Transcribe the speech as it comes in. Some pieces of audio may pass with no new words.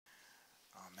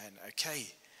Amen. Okay.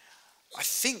 I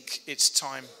think it's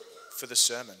time for the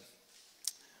sermon.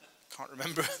 Can't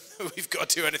remember if we've got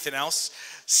to do anything else.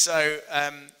 So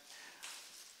I'm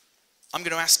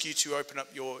going to ask you to open up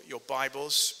your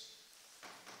Bibles.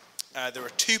 There are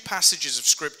two passages of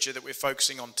scripture that we're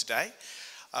focusing on today.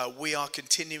 We are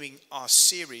continuing our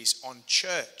series on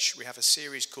church. We have a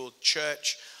series called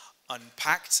Church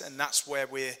Unpacked, and that's where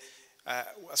we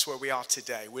are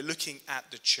today. We're looking at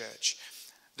the church.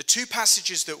 The two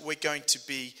passages that we're going to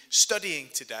be studying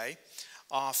today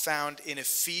are found in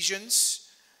Ephesians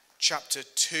chapter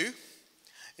 2.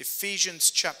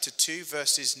 Ephesians chapter 2,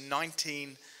 verses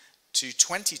 19 to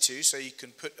 22, so you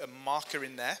can put a marker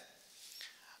in there.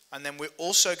 And then we're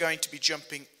also going to be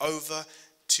jumping over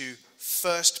to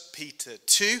 1 Peter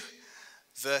 2,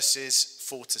 verses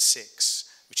 4 to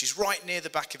 6, which is right near the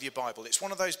back of your Bible. It's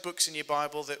one of those books in your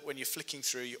Bible that when you're flicking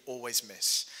through, you always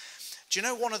miss. Do you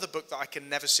know one other book that I can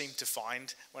never seem to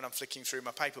find when I'm flicking through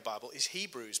my paper Bible is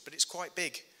Hebrews, but it's quite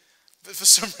big. But for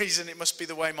some reason, it must be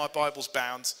the way my Bible's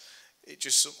bound. It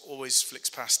just always flicks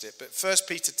past it. But 1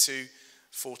 Peter 2,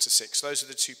 4 to 6. Those are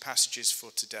the two passages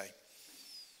for today.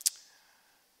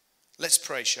 Let's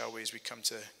pray, shall we, as we come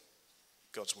to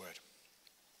God's word.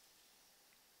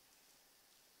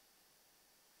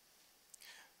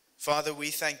 Father, we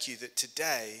thank you that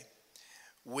today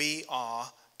we are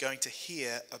going to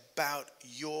hear about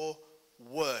your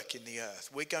work in the earth.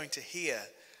 We're going to hear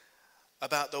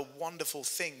about the wonderful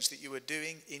things that you are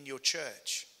doing in your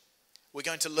church. We're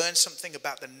going to learn something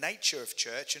about the nature of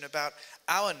church and about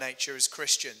our nature as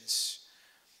Christians.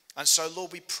 And so,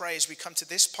 Lord, we pray as we come to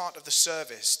this part of the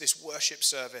service, this worship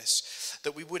service,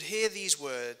 that we would hear these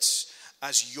words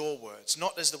as your words,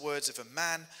 not as the words of a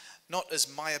man, not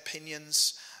as my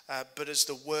opinions, but as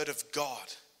the word of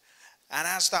God. And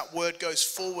as that word goes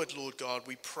forward, Lord God,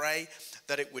 we pray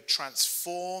that it would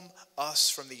transform us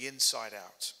from the inside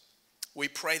out. We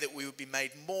pray that we would be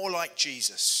made more like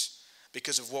Jesus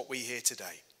because of what we hear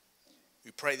today.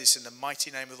 We pray this in the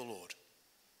mighty name of the Lord.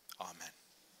 Amen.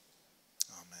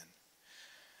 Amen.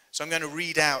 So I'm going to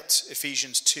read out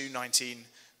Ephesians 2, 19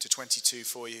 to 22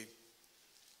 for you,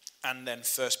 and then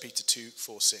 1 Peter 2,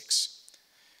 4, 6.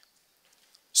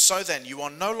 So then, you are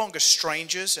no longer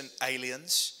strangers and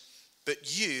aliens,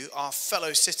 but you are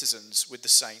fellow citizens with the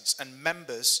saints and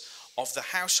members of the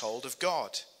household of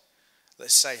God.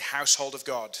 Let's say household of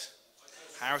God.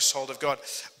 Household of God.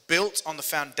 Built on the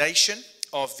foundation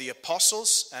of the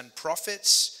apostles and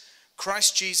prophets,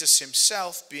 Christ Jesus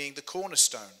himself being the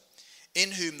cornerstone,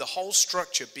 in whom the whole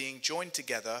structure being joined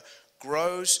together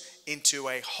grows into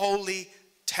a holy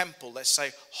temple. Let's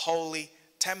say holy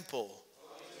temple.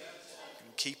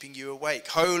 I'm keeping you awake.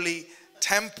 Holy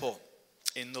temple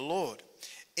in the Lord.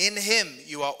 In him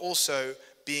you are also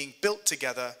being built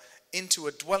together into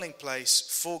a dwelling place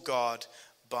for God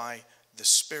by the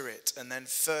Spirit. And then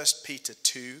 1 Peter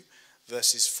 2,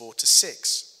 verses 4 to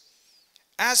 6.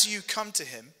 As you come to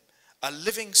him, a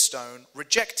living stone,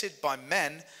 rejected by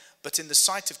men, but in the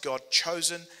sight of God,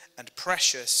 chosen and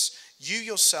precious, you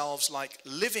yourselves, like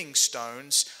living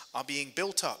stones, are being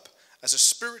built up as a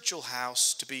spiritual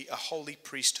house to be a holy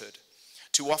priesthood,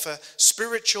 to offer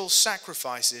spiritual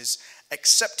sacrifices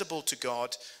acceptable to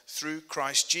God through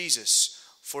Christ Jesus.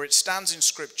 For it stands in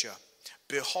Scripture,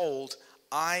 behold,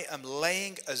 I am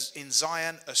laying in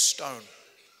Zion a stone,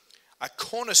 a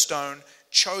cornerstone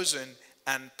chosen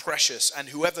and precious, and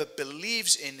whoever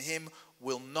believes in him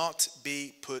will not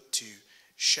be put to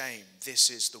shame. This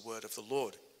is the word of the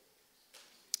Lord.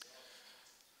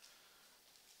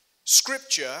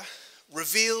 Scripture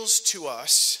reveals to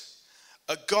us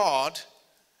a God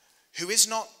who is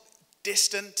not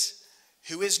distant,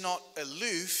 who is not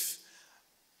aloof,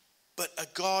 but a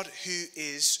God who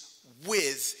is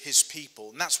with his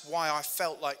people. And that's why I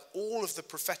felt like all of the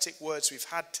prophetic words we've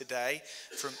had today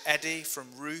from Eddie, from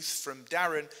Ruth, from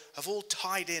Darren have all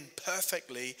tied in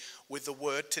perfectly with the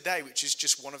word today, which is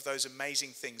just one of those amazing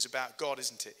things about God,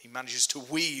 isn't it? He manages to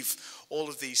weave all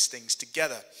of these things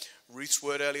together. Ruth's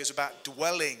word earlier is about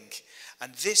dwelling.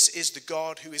 And this is the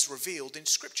God who is revealed in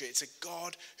Scripture. It's a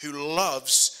God who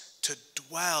loves to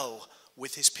dwell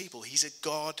with his people. He's a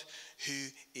God who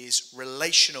is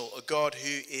relational, a God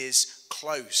who is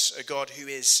close, a God who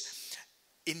is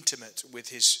intimate with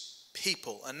his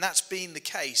people. And that's been the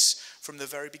case from the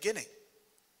very beginning,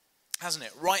 hasn't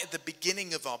it? Right at the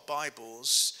beginning of our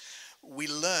Bibles, we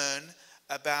learn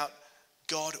about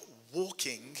God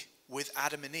walking with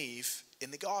Adam and Eve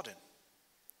in the garden.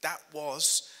 That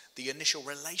was the initial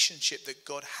relationship that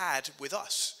God had with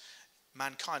us,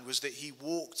 mankind, was that he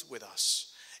walked with us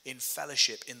in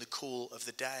fellowship in the cool of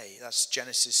the day. That's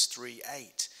Genesis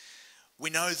 3:8.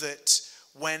 We know that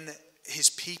when his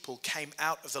people came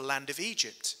out of the land of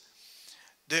Egypt.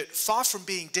 That far from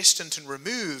being distant and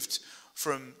removed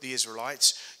from the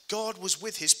Israelites, God was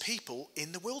with his people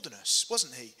in the wilderness,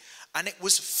 wasn't he? And it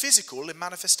was physical in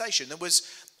manifestation. There was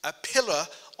a pillar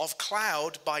of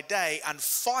cloud by day and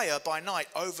fire by night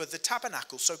over the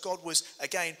tabernacle. So God was,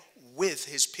 again, with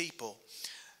his people,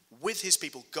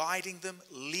 guiding them,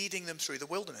 leading them through the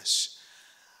wilderness.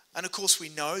 And of course, we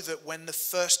know that when the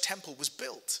first temple was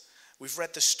built, we've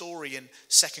read the story in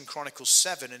 2 Chronicles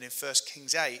 7 and in 1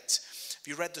 Kings 8. Have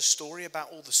you read the story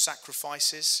about all the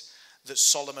sacrifices that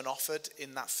Solomon offered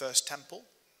in that first temple?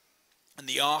 And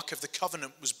the Ark of the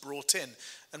Covenant was brought in.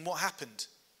 And what happened?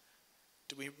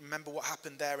 Do we remember what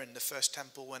happened there in the first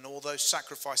temple when all those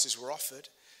sacrifices were offered?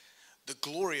 The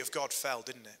glory of God fell,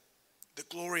 didn't it? The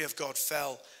glory of God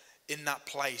fell in that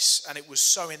place, and it was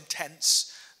so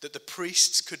intense that the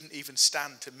priests couldn't even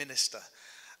stand to minister.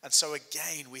 And so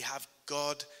again, we have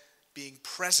God being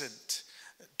present,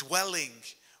 dwelling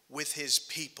with his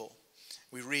people.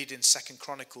 We read in 2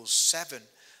 Chronicles 7,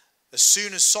 as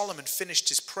soon as Solomon finished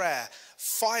his prayer,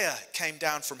 fire came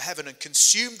down from heaven and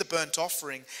consumed the burnt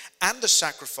offering and the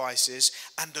sacrifices,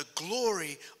 and the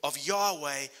glory of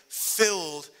Yahweh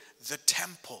filled the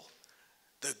temple.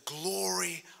 The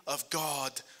glory of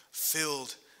God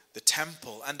filled the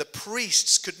temple. And the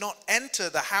priests could not enter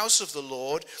the house of the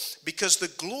Lord because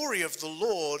the glory of the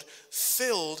Lord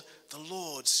filled the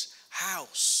Lord's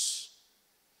house.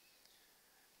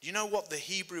 Do you know what the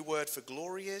Hebrew word for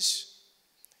glory is?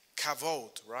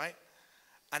 Kavod, right?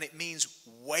 And it means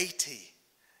weighty.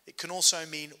 It can also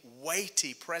mean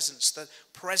weighty presence. The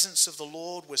presence of the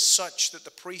Lord was such that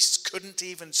the priests couldn't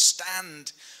even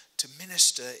stand to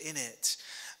minister in it.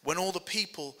 When all the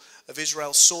people of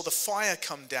Israel saw the fire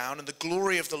come down and the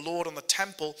glory of the Lord on the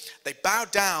temple, they bowed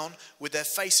down with their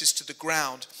faces to the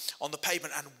ground on the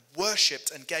pavement and worshipped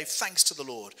and gave thanks to the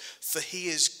Lord, for he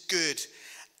is good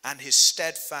and his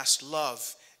steadfast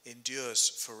love endures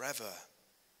forever.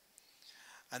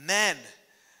 And then,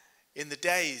 in the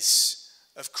days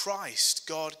of Christ,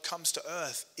 God comes to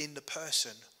earth in the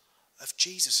person of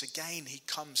Jesus. Again, he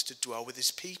comes to dwell with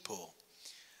his people.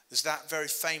 There's that very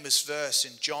famous verse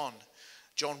in John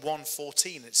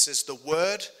 1:14. It says, the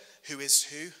Word, who is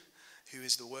who? Who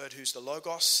is the Word? Who's the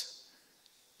Logos?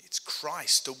 It's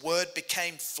Christ. The Word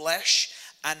became flesh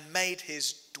and made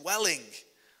his dwelling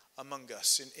among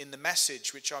us. In the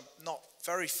Message, which I'm not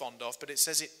very fond of, but it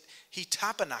says he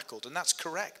tabernacled, and that's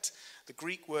correct. The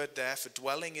Greek word there for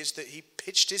dwelling is that he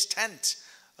pitched his tent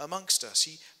amongst us.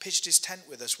 He pitched his tent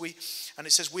with us. And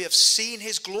it says, we have seen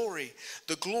his glory,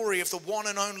 the glory of the one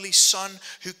and only Son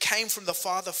who came from the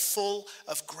Father, full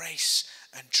of grace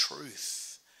and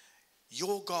truth.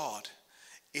 Your God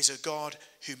is a God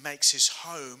who makes his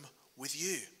home with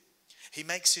you. He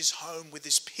makes his home with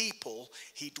his people.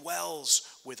 He dwells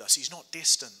with us. He's not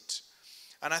distant.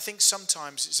 And I think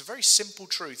sometimes it's a very simple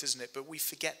truth, isn't it? But we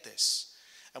forget this.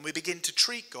 And we begin to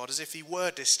treat God as if he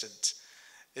were distant.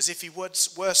 As if he were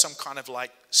some kind of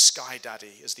like sky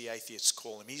daddy, as the atheists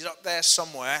call him. He's up there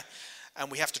somewhere, and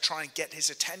we have to try and get his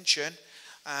attention.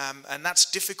 And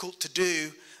that's difficult to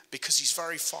do because he's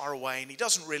very far away, and he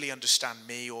doesn't really understand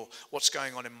me or what's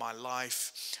going on in my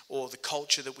life or the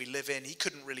culture that we live in. He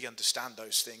couldn't really understand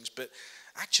those things. But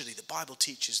actually, the Bible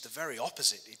teaches the very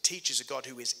opposite. It teaches a God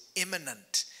who is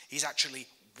immanent. He's actually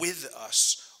with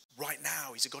us right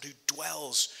now. He's a God who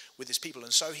dwells with his people.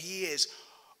 And so he is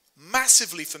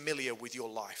massively familiar with your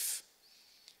life.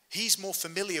 He's more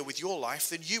familiar with your life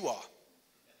than you are.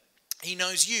 He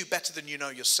knows you better than you know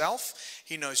yourself.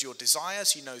 He knows your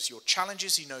desires. He knows your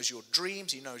challenges. He knows your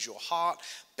dreams. He knows your heart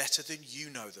better than you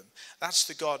know them. That's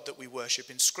the God that we worship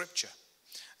in Scripture.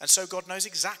 And so God knows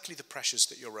exactly the pressures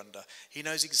that you're under. He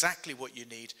knows exactly what you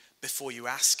need before you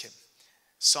ask him.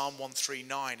 Psalm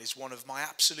 139 is one of my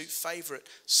absolute favorite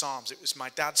psalms. It was my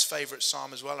dad's favorite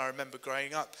psalm as well. I remember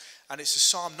growing up. And it's a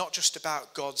psalm not just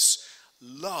about God's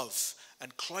love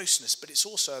and closeness, but it's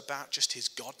also about just his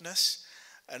godness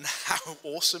and how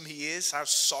awesome he is, how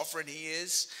sovereign he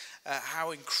is,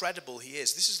 how incredible he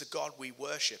is. This is the God we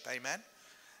worship. Amen.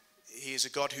 He is a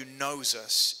God who knows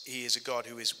us. He is a God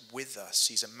who is with us.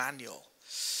 He's Emmanuel.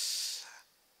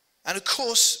 And of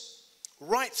course,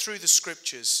 right through the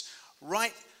scriptures,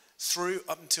 right through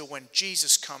up until when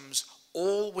Jesus comes,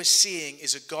 all we're seeing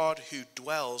is a God who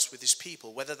dwells with his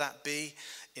people, whether that be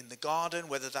in the garden,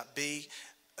 whether that be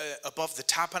above the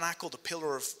tabernacle, the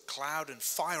pillar of cloud and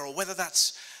fire, or whether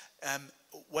that's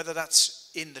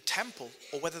in the temple,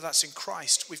 or whether that's in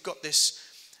Christ. We've got this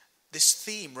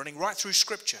theme running right through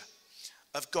Scripture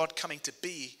of God coming to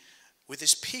be with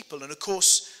his people. And of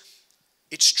course,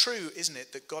 It's true, isn't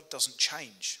it, that God doesn't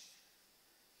change.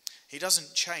 He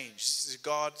doesn't change. This is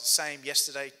God the same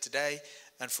yesterday, today,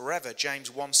 and forever. James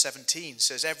 1:17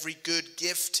 says, every good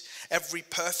gift, every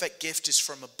perfect gift is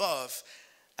from above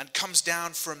and comes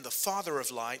down from the Father of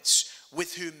lights,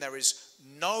 with whom there is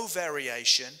no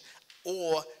variation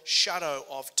or shadow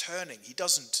of turning. He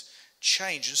doesn't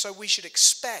change. And so we should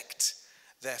expect,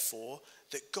 therefore,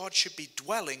 that God should be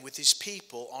dwelling with his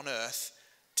people on earth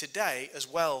today as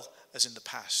well as in the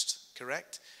past,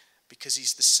 correct? Because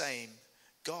he's the same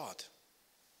God.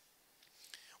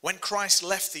 When Christ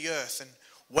left the earth and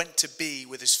went to be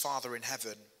with his Father in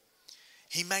heaven,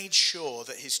 he made sure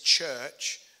that his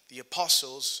church, the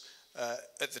apostles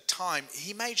at the time,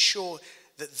 he made sure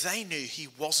that they knew he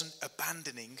wasn't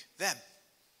abandoning them.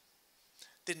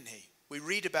 Didn't he? We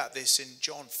read about this in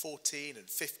John 14 and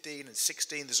 15 and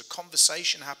 16. There's a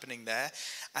conversation happening there,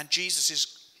 and Jesus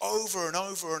is over and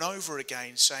over and over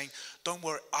again saying, don't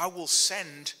worry, I will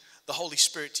send the Holy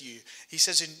Spirit to you. He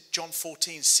says in John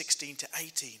 14, 16 to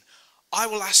 18, I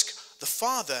will ask the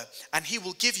Father, and he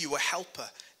will give you a helper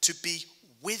to be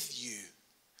with you.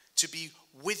 To be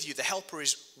with you. The helper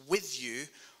is with you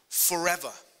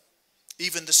forever.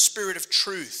 Even the Spirit of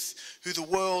truth, who the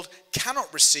world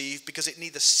cannot receive because it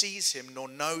neither sees him nor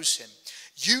knows him.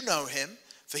 You know him,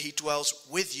 for he dwells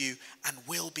with you and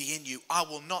will be in you. I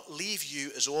will not leave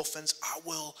you as orphans. I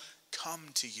will come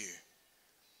to you.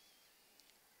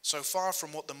 So far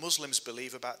from what the Muslims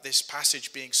believe about this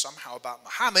passage being somehow about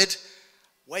Muhammad,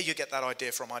 where you get that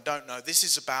idea from, I don't know. This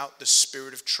is about the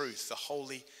Spirit of truth, the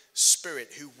Holy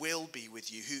Spirit, who will be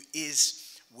with you, who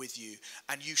is with you.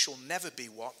 And you shall never be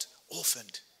what?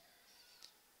 Orphaned.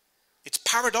 It's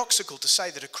paradoxical to say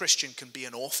that a Christian can be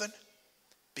an orphan,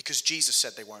 because Jesus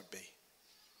said they won't be.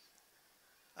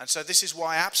 And so this is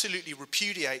why I absolutely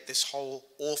repudiate this whole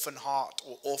orphan heart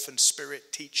or orphan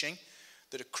spirit teaching,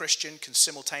 that a Christian can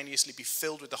simultaneously be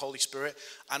filled with the Holy Spirit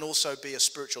and also be a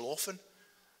spiritual orphan.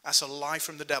 That's a lie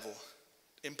from the devil.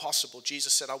 Impossible.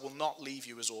 Jesus said, I will not leave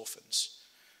you as orphans.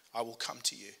 I will come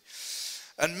to you.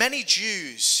 And many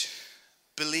Jews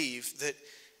believe that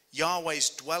Yahweh's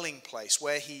dwelling place,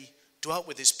 where he dwelt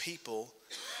with his people,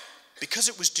 because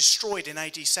it was destroyed in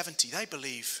AD 70, they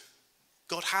believe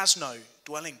God has no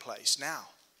dwelling place now,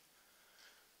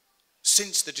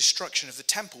 since the destruction of the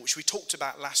temple, which we talked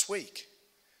about last week.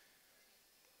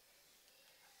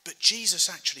 But Jesus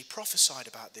actually prophesied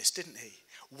about this, didn't he?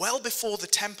 Well before the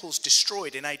temple's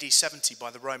destroyed in AD 70 by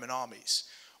the Roman armies,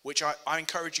 which I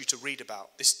encourage you to read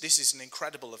about. This is an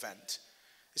incredible event.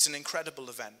 It's an incredible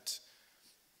event.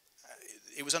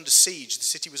 It was under siege. The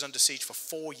city was under siege for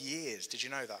 4 years. Did you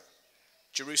know that?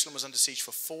 Jerusalem was under siege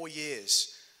for 4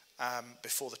 years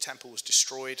before the temple was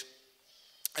destroyed.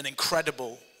 An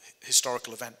incredible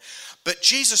historical event. But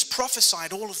Jesus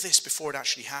prophesied all of this before it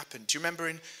actually happened. Do you remember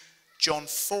in John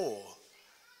 4,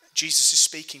 Jesus is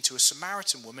speaking to a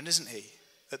Samaritan woman, isn't he,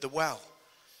 at the well?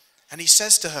 And he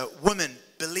says to her, woman,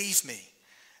 believe me,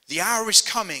 the hour is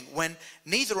coming when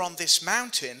neither on this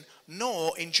mountain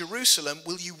nor in Jerusalem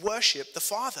will you worship the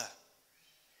Father.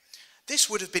 This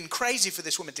would have been crazy for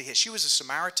this woman to hear. She was a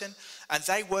Samaritan, and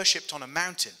they worshipped on a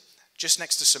mountain just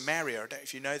next to Samaria. I don't know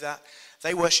if you know that.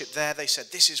 They worshipped there. They said,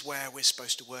 this is where we're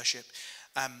supposed to worship.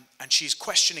 And she's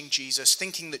questioning Jesus,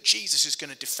 thinking that Jesus is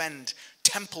going to defend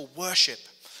temple worship.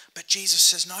 But Jesus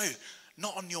says, no,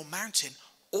 not on your mountain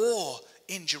or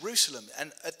in Jerusalem.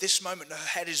 And at this moment, her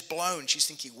head is blown. She's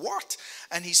thinking, what?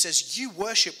 And he says, you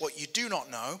worship what you do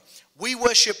not know. We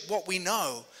worship what we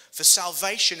know, for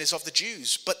salvation is of the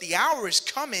Jews. But the hour is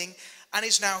coming and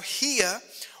is now here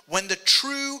when the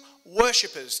true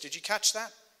worshippers, did you catch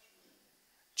that?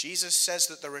 Jesus says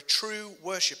that there are true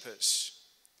worshippers.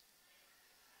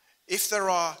 If there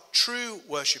are true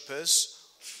worshippers,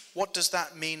 what does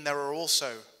that mean? There are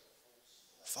also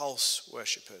false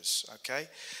worshippers, okay?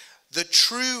 The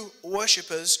true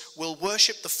worshippers will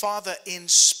worship the Father in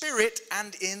spirit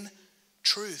and in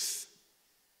truth.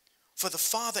 For the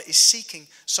Father is seeking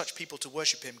such people to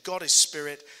worship him. God is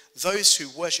spirit. Those who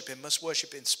worship him must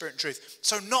worship in spirit and truth.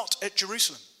 So not at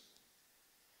Jerusalem.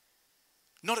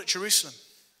 Not at Jerusalem.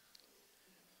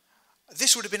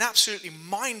 This would have been absolutely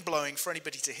mind-blowing for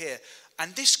anybody to hear.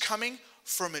 And this coming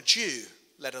from a Jew,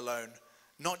 let alone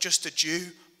not just a Jew,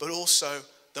 but also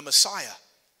the Messiah.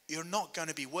 You're not going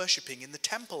to be worshiping in the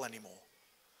temple anymore.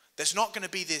 There's not going to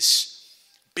be this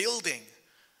building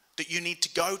that you need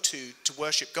to go to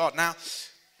worship God. Now,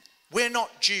 we're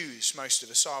not Jews, most of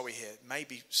us, are we here?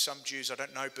 Maybe some Jews, I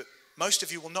don't know, but most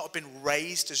of you will not have been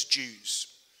raised as Jews.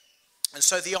 And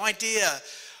so the idea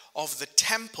of the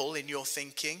temple in your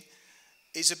thinking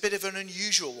is a bit of an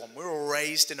unusual one. We're all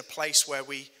raised in a place where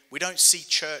we We don't see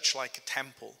church like a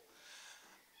temple.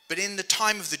 But in the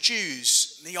time of the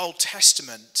Jews, in the Old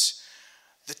Testament,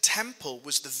 the temple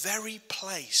was the very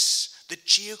place, the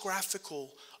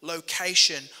geographical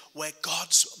location where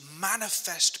God's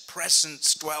manifest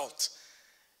presence dwelt.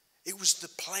 It was the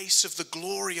place of the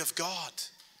glory of God.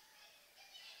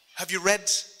 Have you read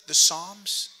the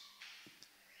Psalms?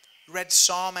 Read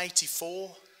Psalm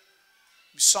 84,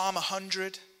 Psalm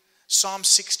 100, Psalm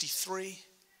 63?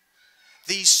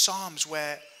 These Psalms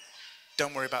where,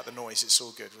 don't worry about the noise, it's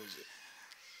all good.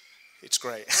 It's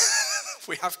great.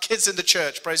 We have kids in the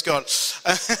church, praise God.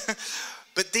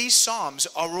 But these Psalms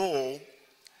are all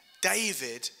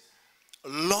David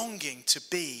longing to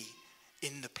be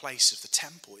in the place of the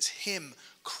temple. It's him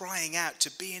crying out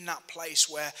to be in that place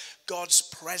where God's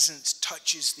presence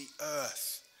touches the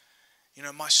earth. You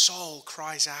know, my soul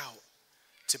cries out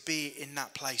to be in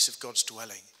that place of God's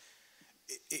dwelling.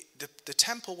 The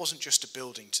temple wasn't just a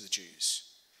building to the Jews.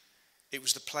 It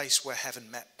was the place where heaven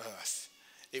met earth.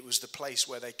 It was the place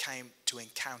where they came to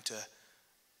encounter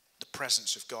the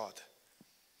presence of God.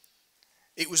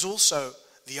 It was also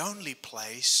the only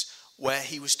place where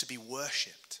he was to be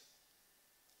worshipped.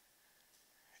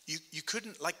 You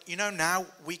couldn't, like, you know, now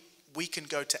we can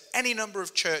go to any number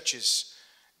of churches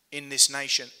in this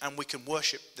nation and we can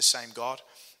worship the same God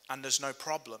and there's no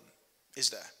problem, is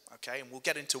there? Okay, and we'll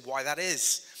get into why that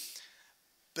is.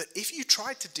 But if you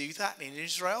tried to do that in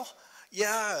Israel,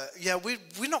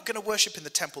 we're not going to worship in the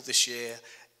temple this year.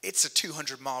 It's a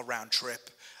 200-mile round trip.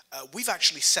 We've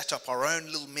actually set up our own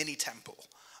little mini temple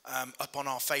up on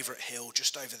our favorite hill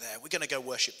just over there. We're going to go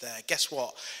worship there. Guess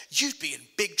what? You'd be in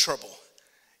big trouble.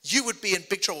 You would be in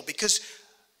big trouble because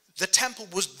the temple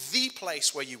was the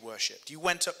place where you worshipped. You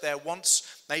went up there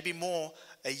once, maybe more,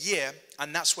 a year,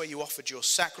 and that's where you offered your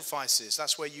sacrifices.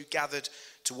 That's where you gathered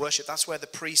to worship. That's where the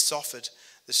priests offered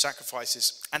the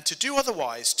sacrifices. And to do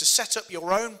otherwise, to set up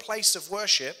your own place of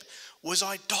worship, was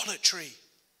idolatry.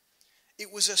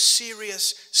 It was a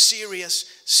serious, serious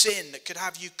sin that could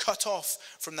have you cut off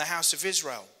from the house of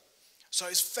Israel. So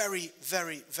it's very,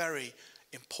 very, very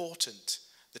important.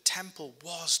 The temple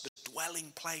was the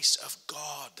dwelling place of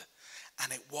God,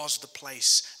 and it was the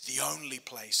place, the only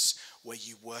place where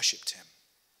you worshipped him.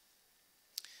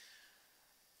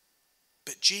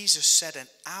 But Jesus said an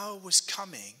hour was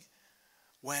coming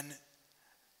when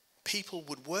people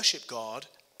would worship God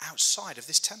outside of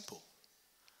this temple,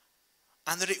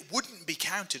 and that it wouldn't be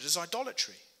counted as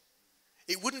idolatry.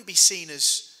 It wouldn't be seen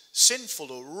as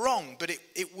sinful or wrong, but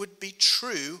it would be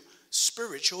true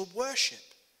spiritual worship.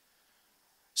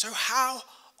 So how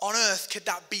on earth could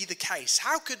that be the case?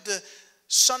 How could the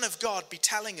Son of God be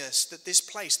telling us that this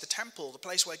place, the temple, the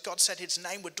place where God said his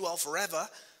name would dwell forever,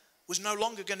 was no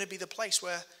longer going to be the place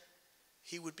where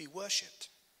he would be worshipped?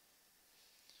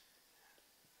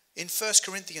 In 1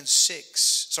 Corinthians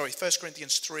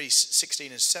 3,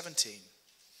 16 and 17,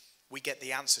 we get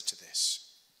the answer to this.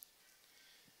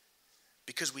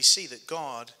 Because we see that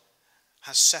God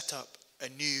has set up a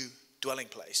new dwelling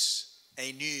place,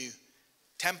 a new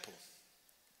temple.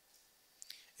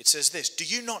 It says this: do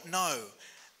you not know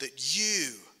that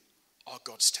you are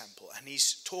God's temple? And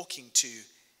he's talking to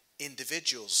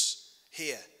individuals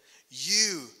here.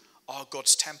 You are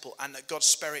God's temple, and that God's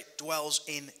Spirit dwells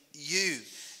in you.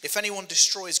 If anyone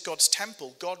destroys God's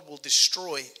temple, God will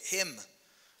destroy him.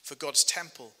 For God's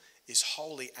temple is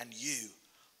holy, and you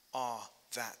are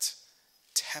that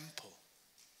temple.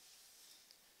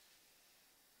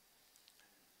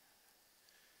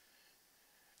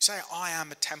 Say, I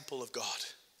am a temple of God.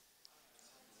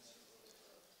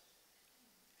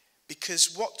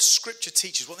 Because what Scripture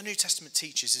teaches, what the New Testament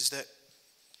teaches, is that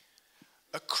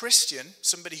a Christian,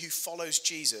 somebody who follows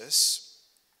Jesus,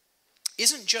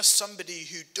 isn't just somebody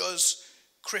who does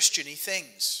Christian-y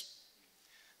things.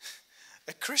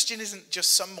 A Christian isn't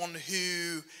just someone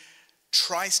who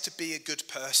tries to be a good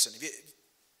person.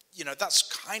 You know, that's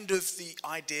kind of the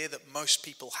idea that most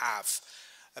people have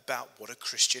about what a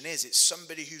Christian is. It's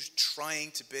somebody who's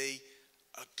trying to be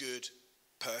a good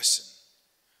person.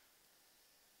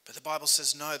 But the Bible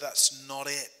says, no, that's not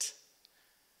it.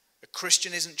 A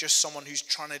Christian isn't just someone who's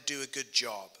trying to do a good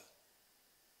job,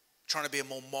 trying to be a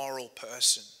more moral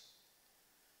person.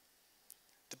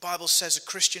 The Bible says a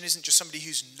Christian isn't just somebody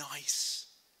who's nice.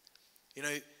 You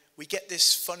know, we get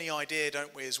this funny idea,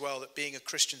 don't we, as well, that being a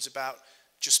Christian's about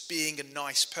just being a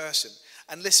nice person.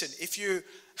 And listen, if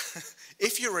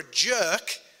you're a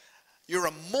jerk, you're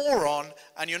a moron,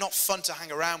 and you're not fun to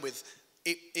hang around with,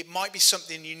 it might be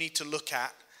something you need to look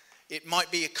at. It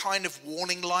might be a kind of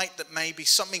warning light that maybe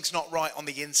something's not right on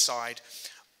the inside.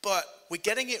 But we're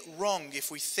getting it wrong if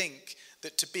we think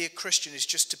that to be a Christian is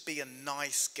just to be a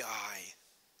nice guy.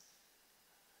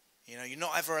 You know, you're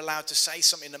not ever allowed to say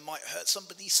something that might hurt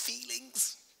somebody's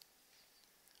feelings.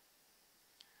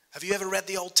 Have you ever read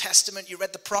the Old Testament? You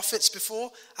read the prophets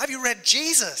before? Have you read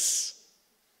Jesus?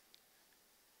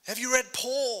 Have you read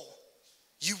Paul?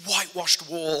 You whitewashed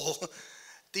wall.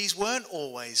 These weren't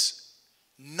always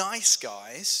nice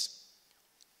guys.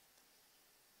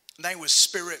 They were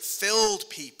Spirit-filled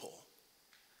people.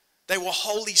 They were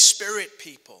Holy Spirit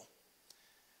people.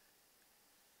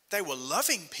 They were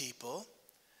loving people,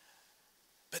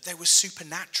 but they were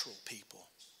supernatural people.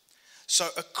 So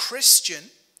a Christian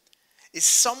is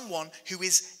someone who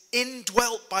is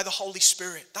indwelt by the Holy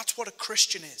Spirit. That's what a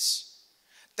Christian is.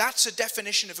 That's a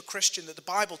definition of a Christian that the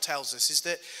Bible tells us, is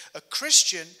that a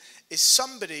Christian is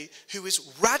somebody who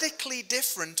is radically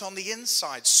different on the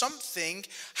inside. Something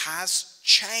has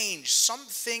changed.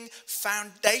 Something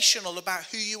foundational about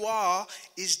who you are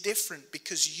is different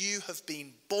because you have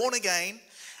been born again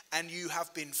and you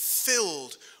have been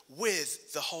filled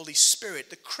with the Holy Spirit.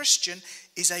 The Christian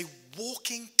is a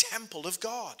walking temple of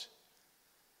God.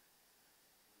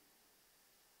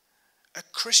 A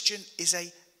Christian is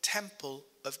a temple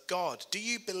of God. Do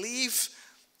you believe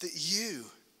that you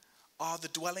are the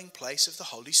dwelling place of the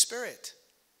Holy Spirit?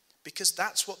 Because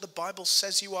that's what the Bible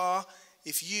says you are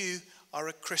if you are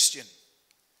a Christian.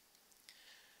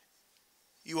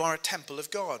 You are a temple of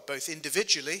God, both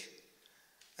individually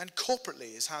and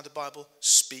corporately is how the Bible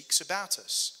speaks about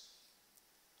us.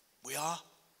 We are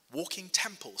walking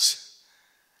temples.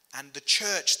 And the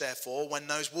church, therefore, when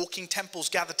those walking temples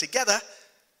gather together,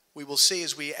 we will see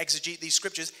as we exegete these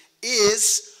scriptures,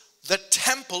 is the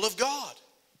temple of God.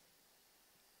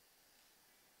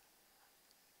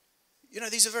 You know,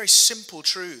 these are very simple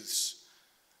truths.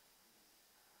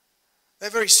 They're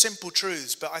very simple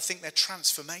truths, but I think they're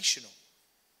transformational.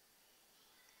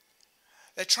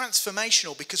 They're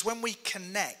transformational because when we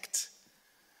connect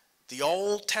the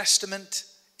Old Testament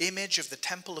image of the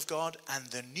temple of God and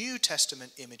the New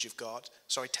Testament image of God,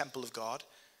 temple of God,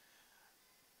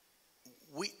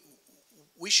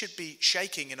 we should be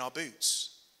shaking in our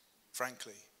boots,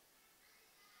 frankly.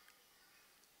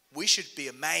 We should be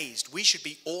amazed. We should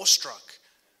be awestruck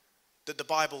that the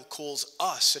Bible calls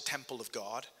us a temple of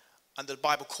God and the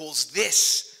Bible calls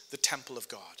this the temple of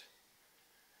God.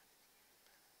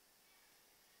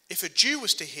 If a Jew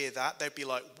was to hear that, they'd be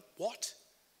like, what?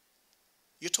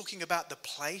 You're talking about the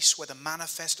place where the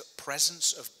manifest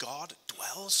presence of God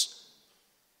dwells?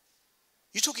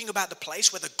 You're talking about the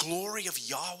place where the glory of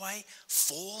Yahweh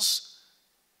falls?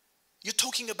 You're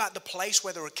talking about the place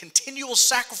where there are continual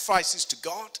sacrifices to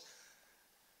God?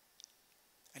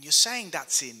 And you're saying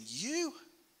that's in you?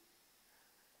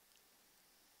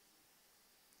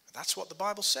 That's what the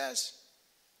Bible says.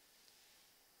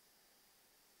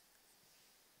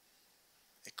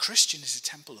 A Christian is a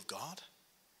temple of God.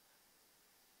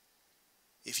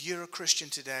 If you're a Christian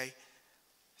today,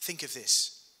 think of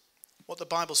this. What the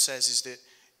Bible says is that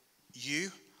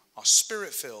you are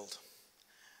Spirit-filled,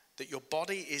 that your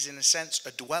body is in a sense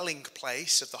a dwelling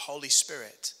place of the Holy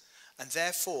Spirit, and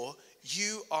therefore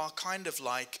you are kind of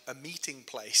like a meeting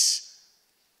place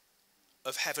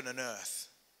of heaven and earth.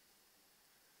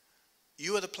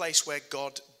 You are the place where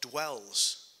God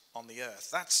dwells on the earth.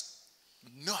 That's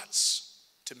nuts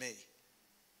to me.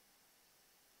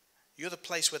 You're the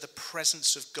place where the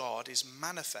presence of God is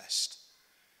manifest.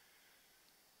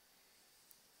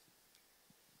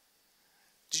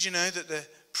 Did you know that the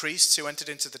priests who entered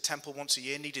into the temple once a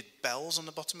year needed bells on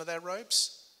the bottom of their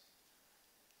robes?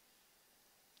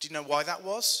 Do you know why that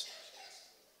was?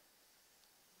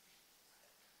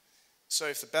 So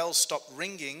if the bells stopped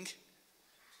ringing,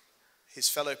 his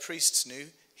fellow priests knew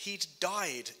he'd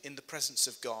died in the presence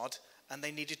of God and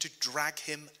they needed to drag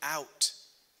him out.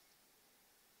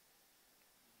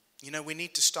 You know, we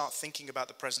need to start thinking about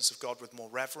the presence of God with more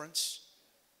reverence.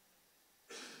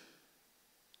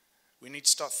 We need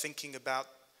to start thinking about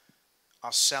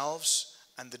ourselves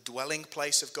and the dwelling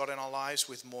place of God in our lives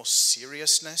with more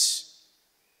seriousness.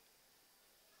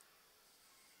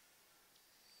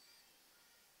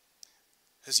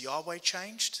 Has Yahweh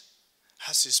changed?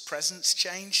 Has his presence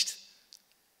changed?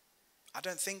 I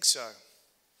don't think so.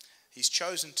 He's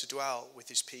chosen to dwell with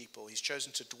his people. He's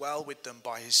chosen to dwell with them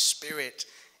by his Spirit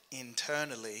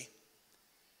internally.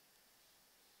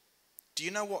 Do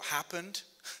you know what happened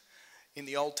in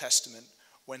the Old Testament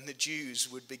when the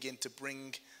Jews would begin to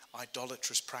bring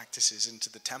idolatrous practices into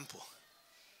the temple?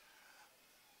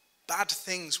 Bad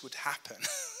things would happen.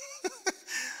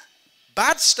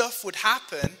 Bad stuff would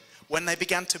happen when they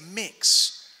began to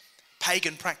mix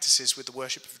pagan practices with the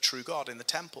worship of a true God in the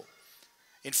temple.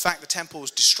 In fact, the temple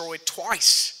was destroyed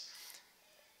twice.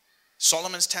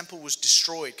 Solomon's temple was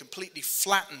destroyed, completely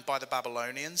flattened by the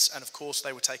Babylonians, and of course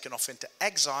they were taken off into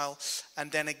exile.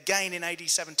 And then again in AD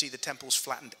 70, the temple's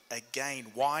flattened again.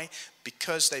 Why?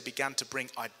 Because they began to bring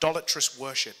idolatrous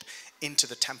worship into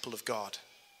the temple of God.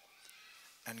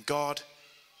 And God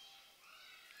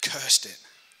cursed it.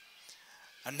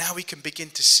 And now we can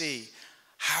begin to see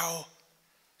how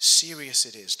serious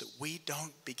it is that we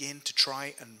don't begin to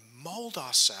try and mold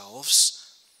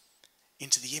ourselves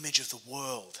into the image of the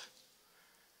world.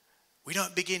 We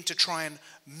don't begin to try and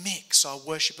mix our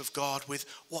worship of God with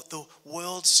what the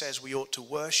world says we ought to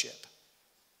worship.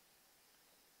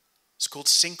 It's called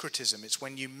syncretism. It's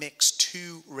when you mix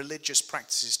two religious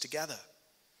practices together.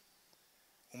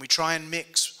 When we try and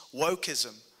mix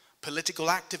wokeism,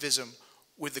 political activism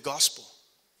with the gospel.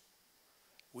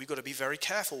 We've got to be very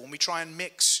careful when we try and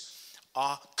mix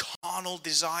our carnal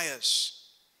desires.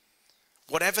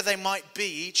 Whatever they might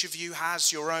be, each of you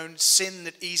has your own sin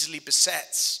that easily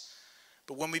besets.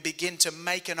 But when we begin to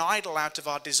make an idol out of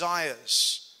our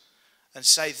desires and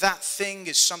say that thing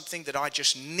is something that I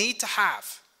just need to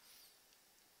have,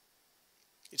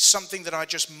 it's something that I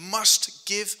just must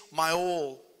give my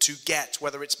all to get,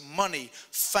 whether it's money,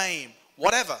 fame,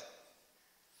 whatever.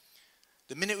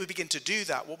 The minute we begin to do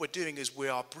that, what we're doing is we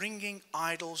are bringing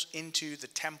idols into the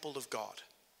temple of God,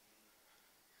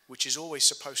 which is always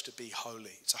supposed to be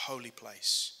holy. It's a holy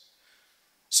place.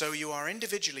 So you are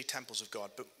individually temples of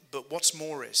God, but what's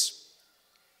more is,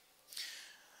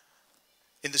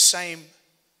 written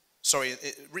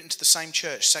to the same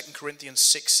church, 2 Corinthians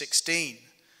 6:16,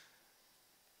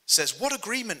 says, what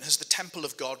agreement has the temple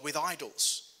of God with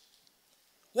idols?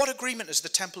 What agreement has the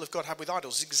temple of God had with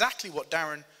idols? Exactly what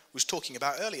Darren was talking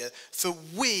about earlier. For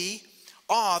we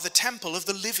are the temple of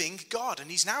the living God. And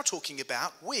he's now talking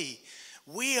about we.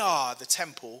 We are the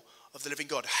temple of the living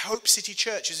God. Hope City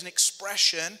Church is an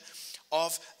expression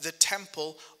of the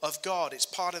temple of God. It's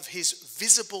part of his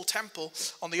visible temple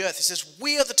on the earth. He says,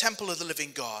 we are the temple of the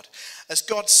living God. As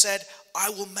God said, I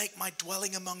will make my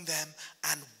dwelling among them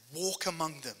and walk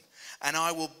among them. And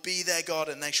I will be their God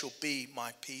and they shall be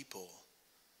my people.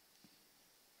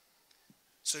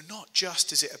 So not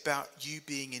just is it about you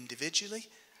being individually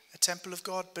a temple of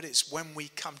God, but it's when we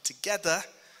come together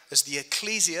as the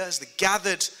ecclesia, as the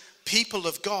gathered people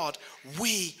of God,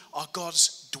 we are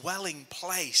God's dwelling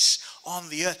place on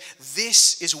the earth.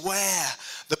 This is where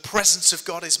the presence of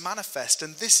God is manifest,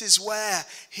 and this is where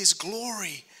his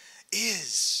glory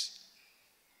is.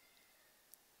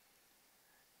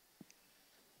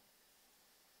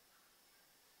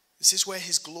 This is where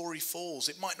his glory falls.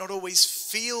 It might not always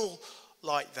feel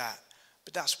like that,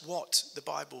 but that's what the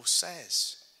Bible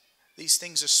says. These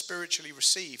things are spiritually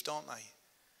received, aren't they?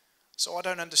 So I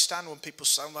don't understand when people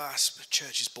say, well,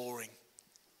 church is boring.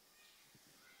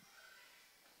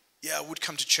 Yeah, I would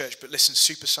come to church, but listen,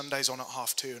 Super Sunday's on at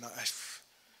 2:30, and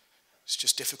it's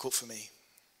just difficult for me.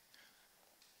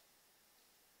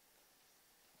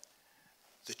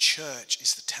 The church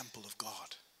is the temple of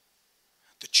God.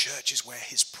 The church is where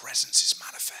his presence is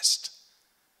manifest.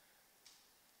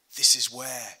 This is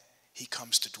where he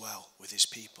comes to dwell with his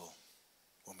people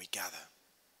when we gather.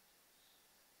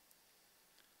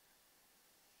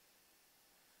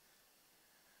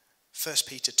 First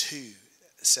Peter 2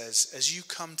 says, as you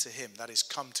come to him, that is,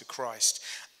 come to Christ,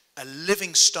 a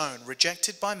living stone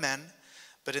rejected by men,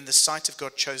 but in the sight of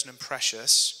God chosen and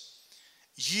precious,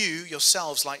 you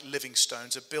yourselves, like living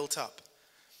stones, are built up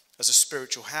as a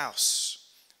spiritual house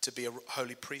to be a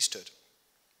holy priesthood.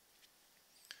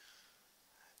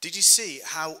 Did you see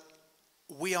how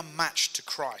we are matched to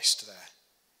Christ there?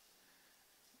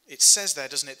 It says there,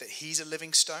 doesn't it, that he's a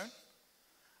living stone?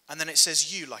 And then it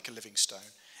says you like a living stone.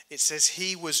 It says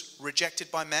he was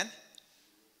rejected by men,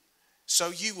 so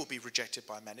you will be rejected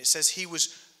by men. It says he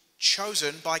was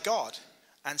chosen by God,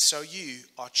 and so you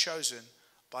are chosen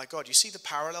by God. You see the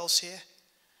parallels here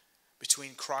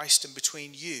between Christ and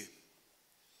between you.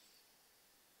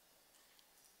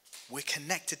 We're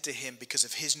connected to him because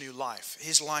of his new life.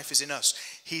 His life is in us.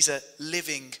 He's a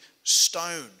living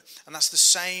stone. And that's the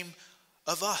same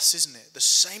of us, isn't it? The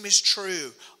same is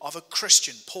true of a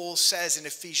Christian. Paul says in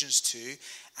Ephesians 2,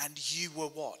 and you were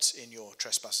what in your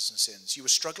trespasses and sins? You were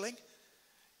struggling?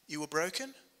 You were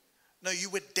broken? No, you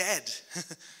were dead.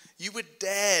 You were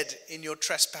dead in your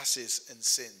trespasses and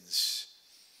sins.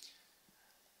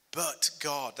 But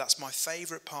God, that's my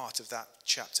favorite part of that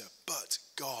chapter. But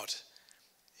God,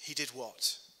 he did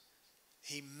what?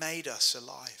 He made us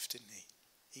alive, didn't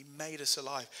he? He made us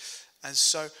alive. And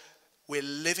so we're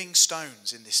living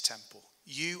stones in this temple.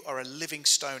 You are a living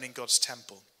stone in God's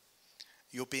temple.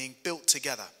 You're being built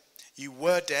together. You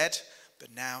were dead,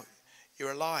 but now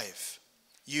you're alive.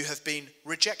 You have been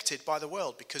rejected by the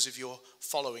world because of your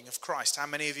following of Christ. How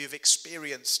many of you have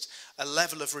experienced a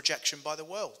level of rejection by the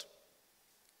world?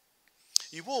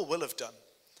 You all will have done,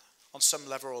 on some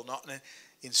level or not. And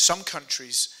in some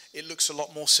countries, it looks a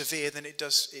lot more severe than it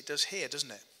does here,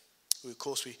 doesn't it? Of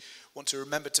course, we want to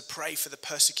remember to pray for the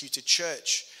persecuted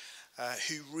church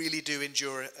who really do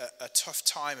endure a tough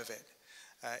time of it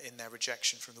in their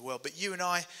rejection from the world. But you and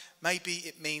I, maybe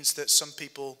it means that some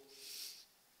people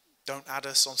don't add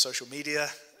us on social media.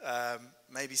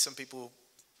 Maybe some people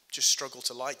just struggle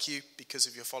to like you because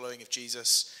of your following of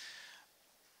Jesus.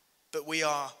 But we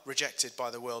are rejected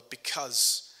by the world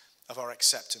because of our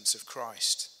acceptance of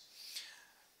Christ.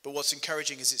 But what's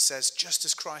encouraging is it says, just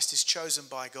as Christ is chosen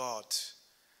by God,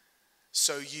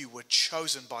 so you were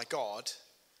chosen by God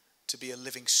to be a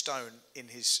living stone in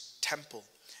his temple.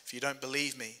 If you don't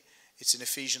believe me, it's in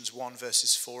Ephesians 1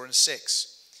 verses 4 and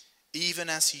 6. Even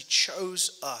as he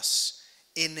chose us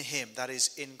in him, that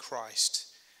is in Christ.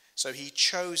 So he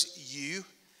chose you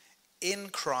in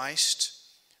Christ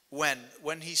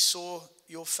when he saw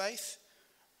your faith.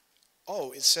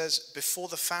 Oh, it says before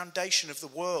the foundation of the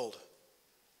world.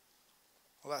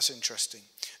 Well, that's interesting.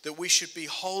 That we should be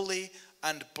holy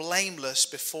and blameless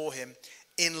before him.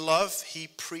 In love, he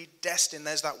predestined,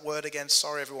 there's that word again,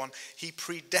 sorry everyone. He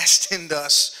predestined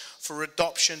us for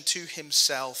adoption to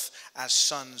himself as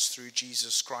sons through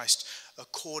Jesus Christ,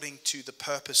 according to the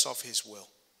purpose of his will.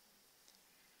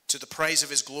 To the praise of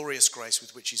his glorious grace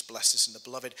with which he's blessed us in the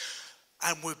beloved.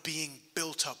 And we're being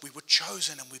built up. We were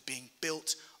chosen and we're being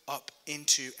built up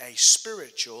into a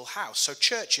spiritual house. So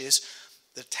church is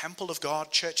the temple of God.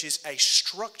 Church is a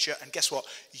structure. And guess what?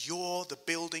 You're the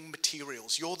building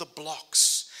materials. You're the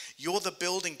blocks. You're the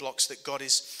building blocks that God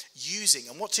is using.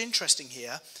 And what's interesting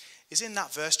here is in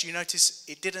that verse, do you notice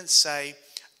it didn't say,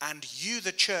 and you,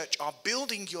 the church, are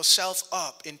building yourself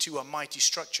up into a mighty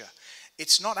structure.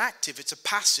 It's not active. It's a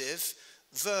passive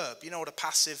verb. You know what a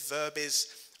passive verb is?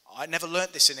 I never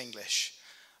learnt this in English.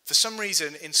 For some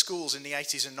reason in schools in the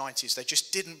 80s and 90s, they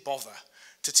just didn't bother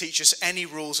to teach us any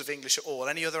rules of English at all.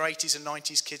 Any other 80s and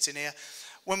 90s kids in here?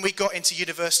 When we got into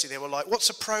university, they were like, what's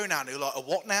a pronoun? We were like, a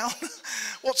what now?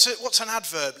 What's an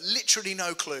adverb? Literally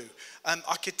no clue.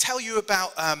 I could tell you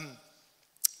about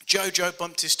Jojo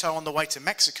bumped his toe on the way to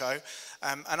Mexico,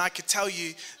 and I could tell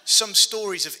you some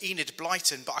stories of Enid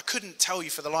Blyton, but I couldn't tell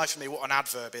you for the life of me what an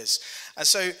adverb is. And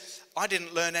so I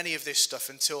didn't learn any of this stuff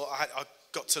until I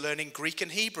got to learning Greek and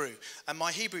Hebrew. And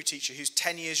my Hebrew teacher, who's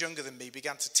 10 years younger than me,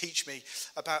 began to teach me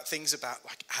about things about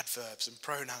like adverbs and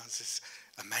pronouns. It's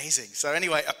amazing. So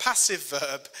anyway, a passive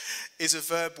verb is a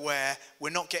verb where we're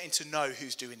not getting to know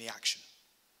who's doing the action.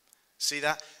 See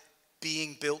that?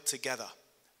 Being built together.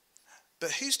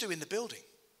 But who's doing the building?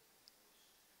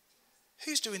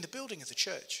 Who's doing the building of the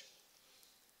church?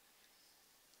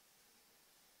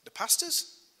 The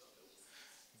pastors?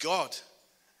 God.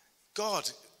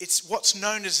 It's what's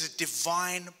known as a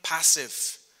divine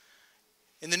passive.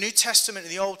 In the New Testament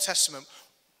and the Old Testament,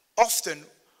 often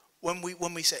when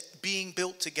we say being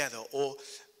built together or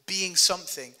being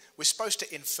something, we're supposed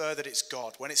to infer that it's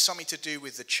God. When it's something to do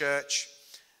with the church,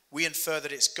 we infer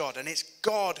that it's God. And it's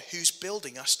God who's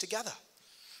building us together.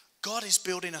 God is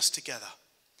building us together.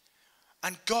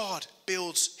 And God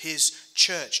builds his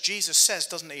church. Jesus says,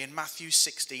 doesn't he, in Matthew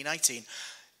 16:18,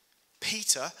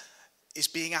 Peter is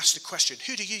being asked a question.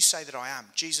 Who do you say that I am?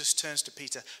 Jesus turns to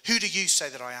Peter. Who do you say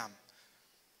that I am?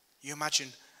 You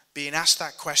imagine being asked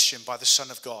that question by the Son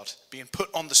of God, being put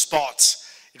on the spot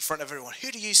in front of everyone.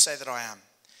 Who do you say that I am?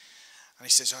 And he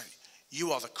says, oh,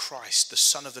 you are the Christ, the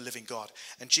Son of the living God.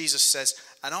 And Jesus says,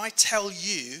 and I tell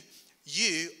you,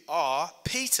 you are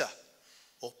Peter,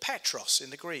 or Petros in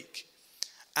the Greek.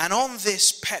 And on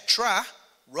this Petra,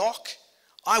 rock,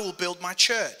 I will build my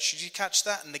church. Did you catch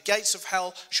that? And the gates of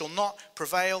hell shall not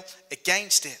prevail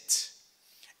against it.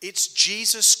 It's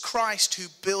Jesus Christ who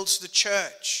builds the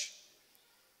church.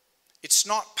 It's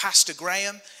not Pastor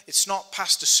Graham. It's not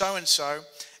Pastor so-and-so.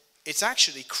 It's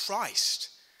actually Christ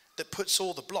that puts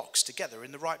all the blocks together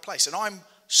in the right place. And I'm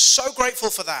so grateful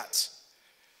for that,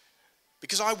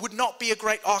 because I would not be a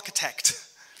great architect.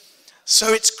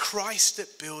 So it's Christ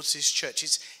that builds his church.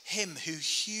 It's him who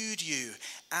hewed you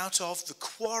out of the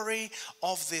quarry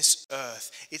of this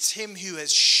earth. It's him who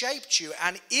has shaped you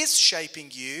and is shaping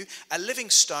you, a living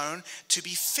stone, to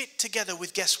be fit together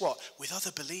with, guess what? With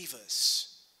other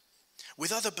believers.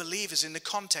 With other believers in the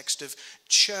context of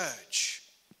church.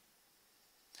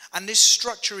 And this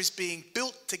structure is being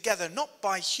built together, not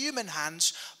by human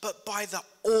hands, but by the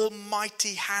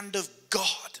almighty hand of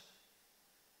God.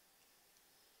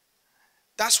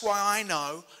 That's why I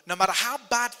know, no matter how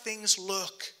bad things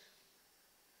look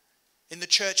in the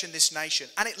church in this nation,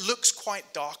 and it looks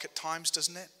quite dark at times,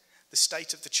 doesn't it? The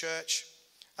state of the church.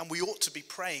 And we ought to be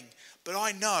praying. But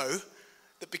I know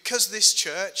that because this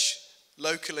church,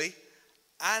 locally,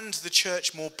 and the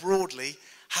church more broadly,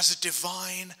 has a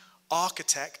divine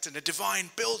architect and a divine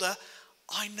builder,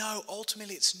 I know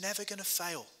ultimately it's never going to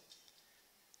fail.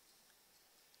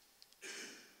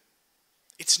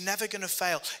 It's never going to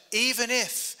fail. Even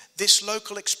if this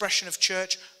local expression of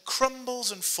church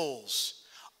crumbles and falls,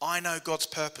 I know God's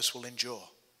purpose will endure.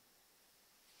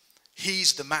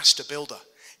 He's the master builder.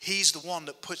 He's the one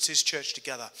that puts his church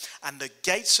together. And the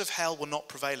gates of hell will not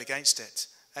prevail against it.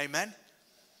 Amen?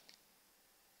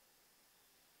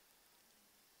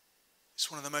 It's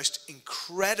one of the most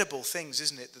incredible things,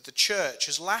 isn't it? That the church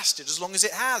has lasted as long as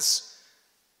it has.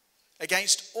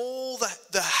 Against all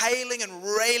the hailing and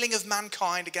railing of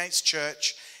mankind against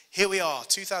church, here we are,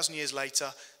 2,000 years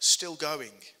later, still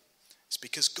going. It's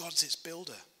because God's its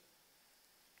builder.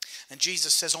 And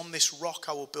Jesus says, on this rock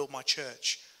I will build my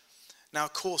church. Now,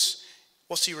 of course,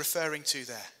 what's he referring to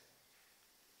there?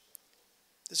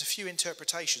 There's a few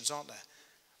interpretations, aren't there?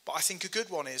 But I think a good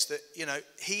one is that,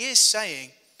 he is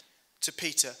saying to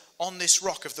Peter, on this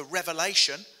rock of the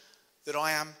revelation that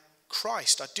I am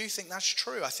Christ. I do think that's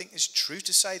true. I think it's true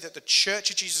to say that the church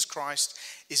of Jesus Christ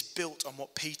is built on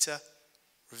what Peter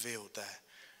revealed there.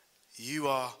 You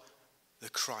are the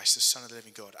Christ, the Son of the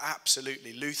living God.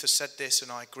 Absolutely. Luther said this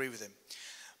and I agree with him.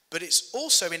 But it's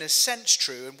also in a sense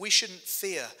true, and we shouldn't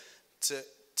fear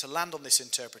to land on this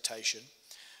interpretation,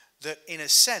 that in a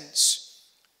sense,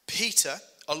 Peter,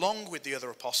 along with the other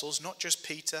apostles, not just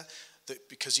Peter, that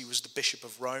because he was the Bishop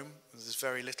of Rome, there's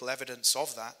very little evidence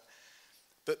of that,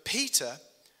 but Peter,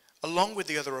 along with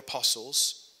the other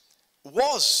apostles,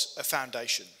 was a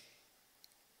foundation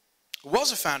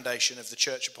of the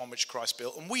church upon which Christ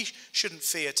built, and we shouldn't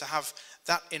fear to have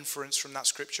that inference from that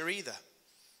scripture either.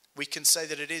 We can say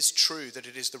that it is true, that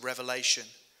it is the revelation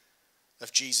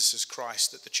of Jesus as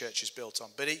Christ that the church is built on.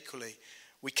 But equally,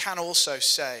 we can also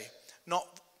say, not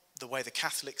the way the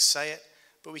Catholics say it,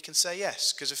 but we can say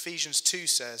yes, because Ephesians 2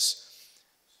 says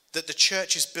that the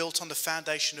church is built on the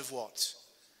foundation of what?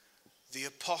 The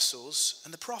apostles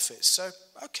and the prophets. So,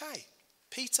 okay,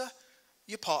 Peter,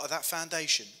 you're part of that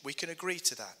foundation. We can agree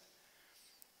to that.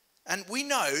 And we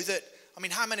know that,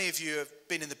 how many of you have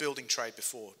been in the building trade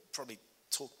before? Probably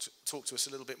talk to us a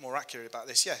little bit more accurately about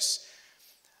this. Yes.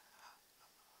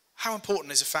 How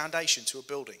important is a foundation to a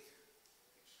building?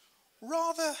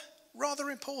 Rather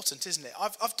important, isn't it?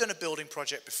 I've done a building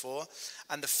project before,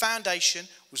 and the foundation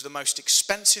was the most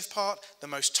expensive part, the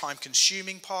most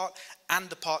time-consuming part, and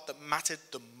the part that mattered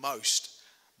the most.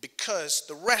 Because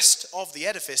the rest of the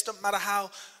edifice, doesn't matter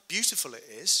how beautiful it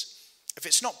is, if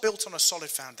it's not built on a solid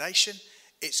foundation,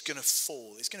 it's going to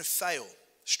fall. It's going to fail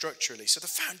structurally. So the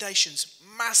foundation's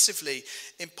massively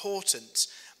important.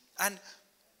 And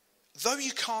though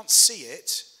you can't see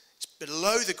it, it's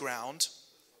below the ground,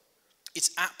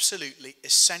 it's absolutely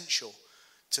essential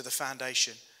to the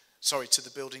foundation, to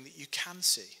the building that you can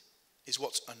see, is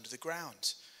what's under the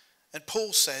ground. And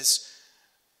Paul says,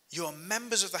 you are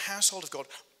members of the household of God,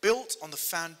 built on the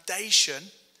foundation.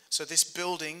 So this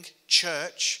building,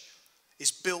 church,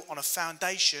 is built on a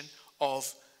foundation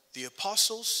of the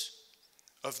apostles,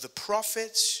 of the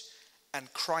prophets,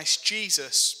 and Christ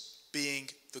Jesus being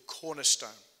the cornerstone.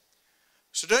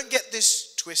 So don't get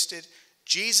this twisted.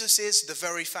 Jesus is the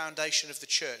very foundation of the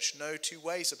church. No two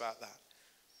ways about that.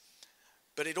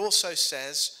 But it also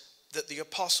says that the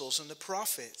apostles and the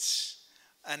prophets,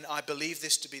 and I believe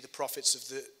this to be the prophets of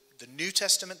the New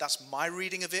Testament, that's my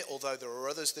reading of it, although there are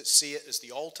others that see it as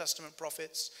the Old Testament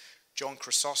prophets, John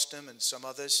Chrysostom and some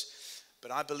others,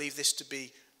 but I believe this to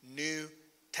be New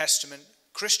Testament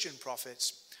Christian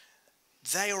prophets.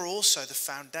 They are also the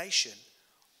foundation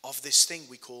of this thing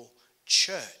we call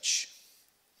church.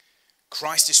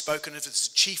 Christ is spoken of as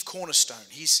the chief cornerstone.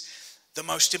 He's the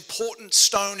most important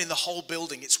stone in the whole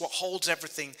building. It's what holds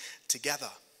everything together.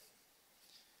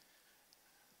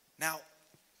 Now,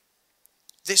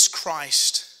 this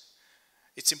Christ,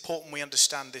 it's important we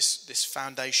understand this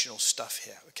foundational stuff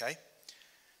here, okay?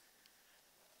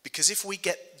 Because if we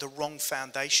get the wrong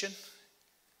foundation,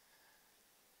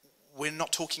 we're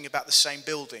not talking about the same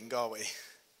building, are we?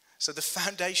 So the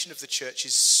foundation of the church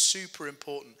is super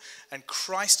important. And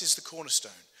Christ is the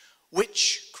cornerstone.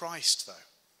 Which Christ, though?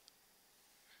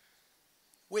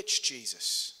 Which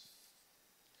Jesus?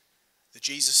 The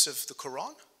Jesus of the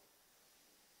Quran?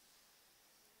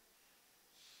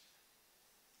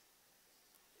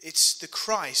 It's the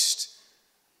Christ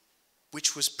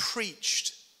which was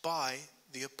preached by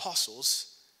the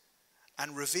apostles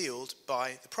and revealed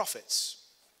by the prophets.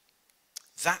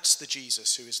 That's the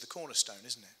Jesus who is the cornerstone,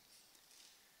 isn't it?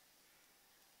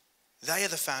 They are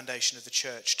the foundation of the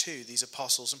church too, these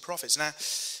apostles and prophets. Now,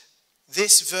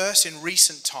 this verse in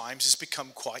recent times has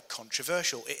become quite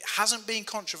controversial. It hasn't been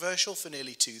controversial for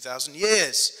nearly 2,000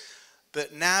 years.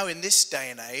 But now in this day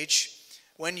and age,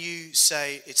 when you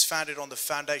say it's founded on the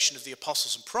foundation of the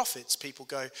apostles and prophets, people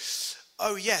go,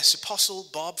 oh yes, Apostle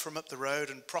Bob from up the road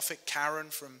and Prophet Karen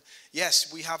from,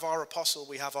 yes, we have our apostle,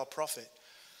 we have our prophet.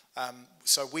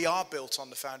 So we are built on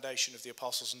the foundation of the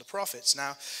apostles and the prophets.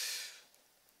 Now,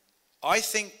 I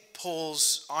think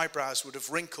Paul's eyebrows would have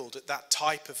wrinkled at that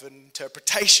type of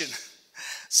interpretation.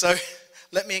 So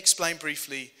let me explain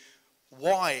briefly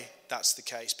why that's the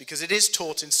case. Because it is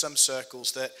taught in some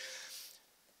circles that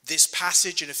this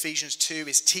passage in Ephesians 2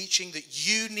 is teaching that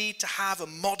you need to have a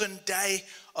modern day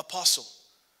apostle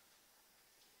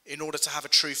in order to have a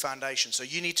true foundation. So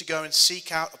you need to go and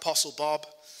seek out Apostle Bob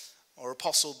or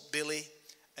Apostle Billy,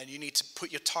 and you need to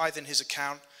put your tithe in his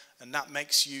account, and that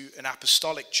makes you an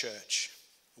apostolic church.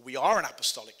 We are an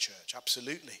apostolic church,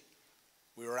 absolutely.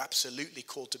 We were absolutely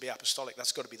called to be apostolic.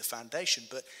 That's got to be the foundation.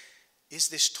 But is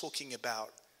this talking about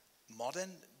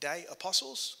modern day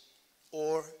apostles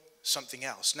or something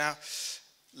else? Now,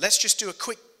 let's just do a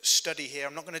quick study here.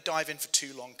 I'm not going to dive in for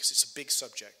too long because it's a big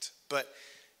subject. But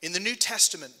in the New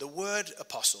Testament, the word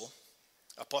apostle,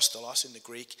 apostolos in the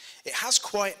Greek, it has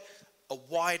quite a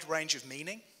wide range of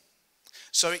meaning.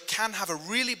 So it can have a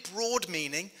really broad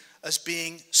meaning as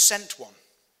being sent one.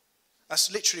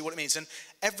 That's literally what it means. And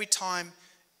every time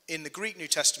in the Greek New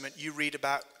Testament you read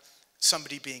about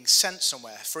somebody being sent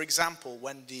somewhere. For example,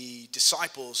 when the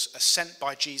disciples are sent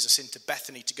by Jesus into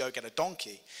Bethany to go get a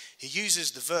donkey, he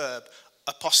uses the verb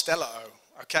apostello,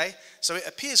 okay? So it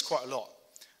appears quite a lot.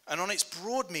 And on its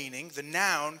broad meaning, the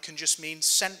noun can just mean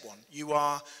sent one. You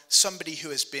are somebody who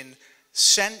has been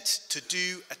sent to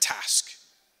do a task.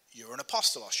 You're an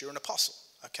apostolos, you're an apostle,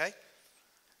 okay?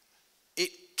 It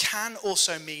can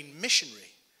also mean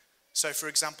missionary. So, for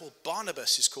example,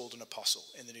 Barnabas is called an apostle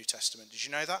in the New Testament. Did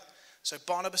you know that? So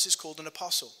Barnabas is called an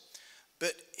apostle.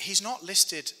 But he's not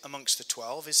listed amongst the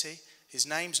 12, is he? His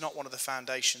name's not one of the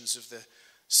foundations of the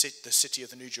city of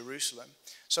the New Jerusalem.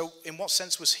 So in what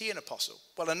sense was he an apostle?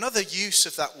 Well, another use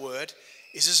of that word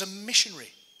is as a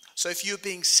missionary. So if you're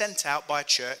being sent out by a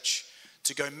church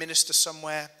to go minister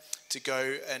somewhere, to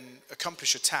go and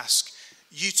accomplish a task,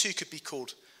 you too could be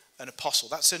called an apostle.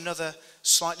 That's another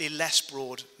slightly less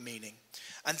broad meaning.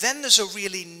 And then there's a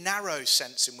really narrow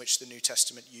sense in which the New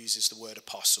Testament uses the word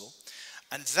apostle,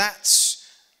 and that's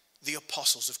the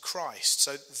apostles of Christ.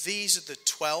 So these are the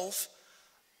 12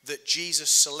 that Jesus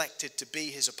selected to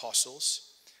be his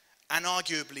apostles, and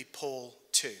arguably Paul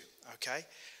too, okay?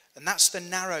 And that's the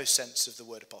narrow sense of the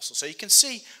word apostle. So you can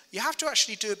see, you have to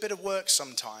actually do a bit of work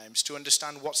sometimes to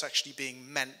understand what's actually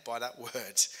being meant by that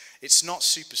word. It's not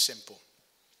super simple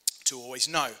to always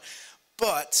know.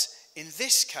 But in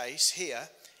this case here,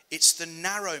 it's the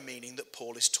narrow meaning that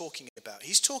Paul is talking about.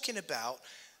 He's talking about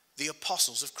the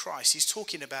apostles of Christ. He's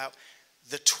talking about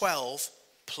the 12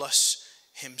 plus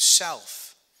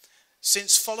himself.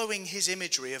 Since following his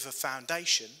imagery of a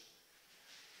foundation,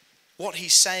 what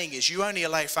he's saying is you only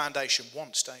lay a foundation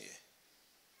once, don't you?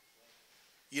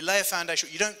 You lay a foundation,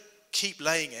 you don't keep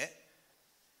laying it.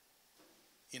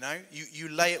 You know, you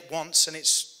lay it once and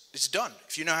it's done.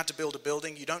 If you know how to build a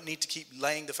building, you don't need to keep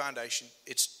laying the foundation.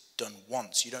 It's done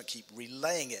once. You don't keep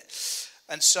relaying it.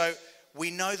 And so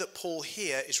we know that Paul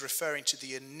here is referring to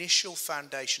the initial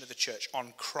foundation of the church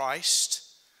on Christ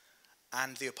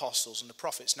and the apostles and the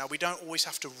prophets. Now, we don't always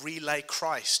have to relay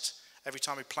Christ every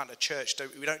time we plant a church.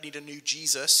 We don't need a new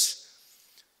Jesus,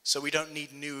 so we don't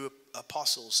need new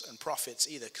apostles and prophets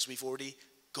either, because we've already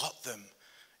got them.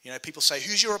 You know, people say,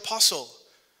 who's your apostle?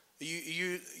 Are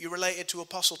you related to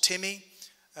Apostle Timmy,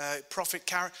 Prophet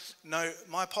Karen? No,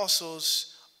 my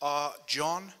apostles are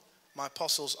John, my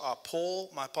apostles are Paul,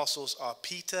 my apostles are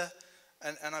Peter,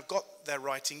 and I've got their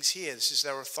writings here. This is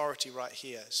their authority right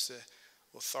here. It's the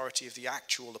authority of the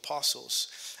actual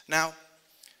apostles. Now,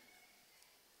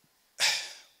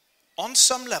 on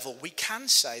some level, we can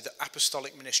say that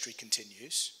apostolic ministry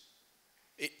continues.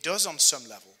 It does on some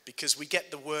level, because we get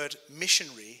the word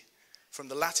missionary from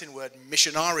the Latin word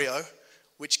missionario,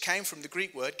 which came from the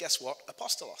Greek word, guess what?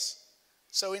 Apostolos.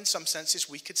 So in some senses,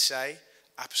 we could say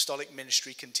apostolic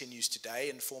ministry continues today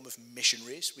in the form of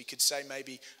missionaries. We could say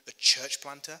maybe a church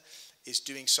planter is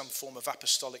doing some form of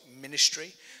apostolic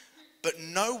ministry. But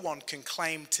no one can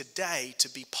claim today to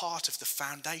be part of the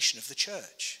foundation of the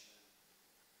church.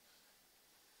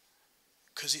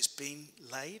 Because it's been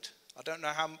laid. I don't know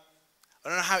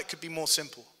how it could be more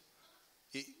simple.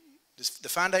 The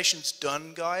foundation's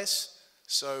done, guys,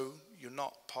 so you're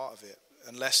not part of it,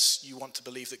 unless you want to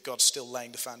believe that God's still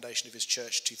laying the foundation of his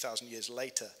church 2,000 years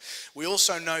later. We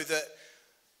also know that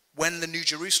when the New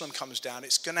Jerusalem comes down,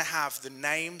 it's going to have the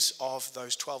names of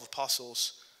those 12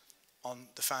 apostles on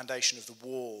the foundation of the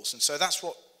walls. And so that's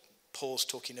what Paul's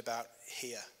talking about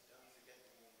here.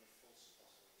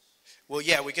 Well,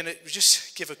 yeah, we're going to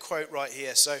just give a quote right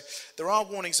here. So there are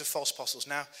warnings of false apostles.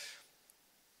 Now,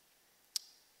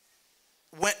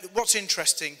 what's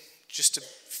interesting, just to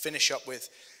finish up with,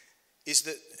 is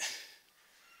that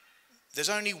there's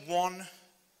only one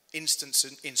instance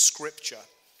in Scripture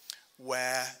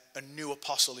where a new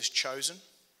apostle is chosen,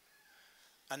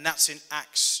 and that's in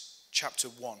Acts chapter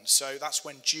 1. So that's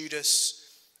when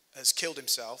Judas has killed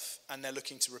himself, and they're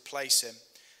looking to replace him.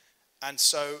 And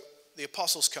so the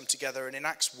apostles come together, and in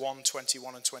Acts 1,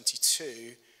 21 and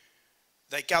 22,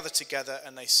 they gather together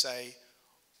and they say,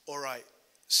 all right,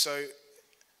 so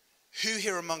who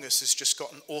here among us has just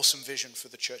got an awesome vision for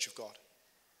the church of God?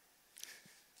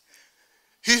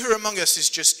 Who here among us is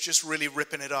just really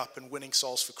ripping it up and winning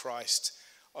souls for Christ?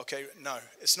 Okay, no,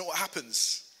 it's not what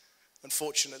happens,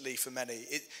 unfortunately for many.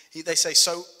 They say,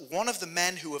 so one of the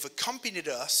men who have accompanied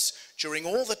us during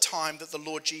all the time that the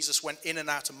Lord Jesus went in and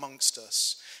out amongst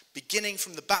us, beginning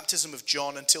from the baptism of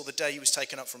John until the day he was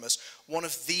taken up from us, one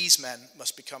of these men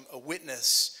must become a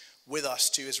witness with us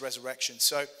to his resurrection.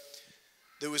 So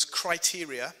there was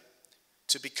criteria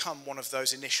to become one of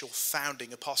those initial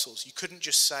founding apostles. You couldn't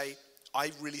just say,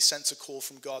 I really sense a call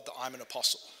from God that I'm an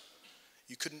apostle.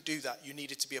 You couldn't do that. You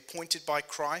needed to be appointed by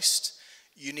Christ.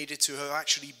 You needed to have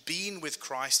actually been with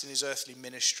Christ in his earthly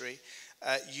ministry.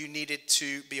 You needed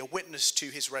to be a witness to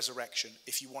his resurrection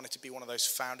if you wanted to be one of those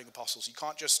founding apostles. You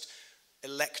can't just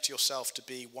elect yourself to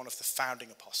be one of the founding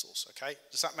apostles, okay?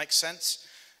 Does that make sense?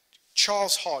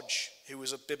 Charles Hodge, who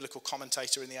was a biblical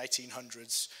commentator in the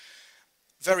 1800s,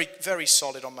 very, very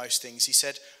solid on most things. He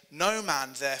said, no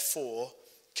man, therefore,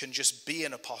 can just be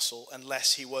an apostle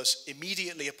unless he was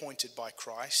immediately appointed by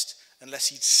Christ, unless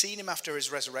he'd seen him after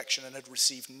his resurrection and had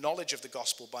received knowledge of the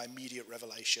gospel by immediate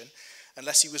revelation,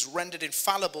 unless he was rendered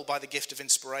infallible by the gift of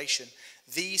inspiration.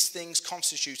 These things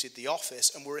constituted the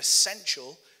office and were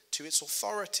essential to its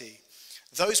authority.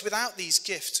 Those without these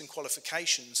gifts and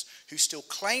qualifications who still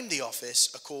claim the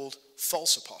office are called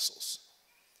false apostles.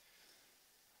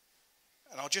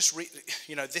 And I'll just read,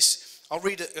 I'll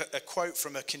read a quote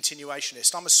from a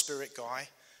continuationist. I'm a spirit guy.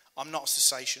 I'm not a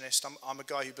cessationist. I'm a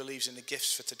guy who believes in the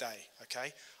gifts for today,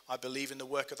 okay? I believe in the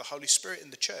work of the Holy Spirit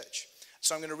in the church.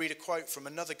 So I'm going to read a quote from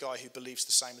another guy who believes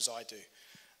the same as I do.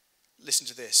 Listen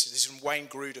to this. This is from Wayne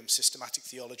Grudem, Systematic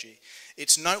Theology.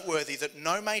 It's noteworthy that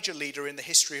no major leader in the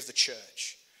history of the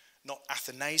church, not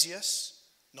Athanasius,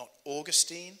 not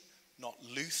Augustine, not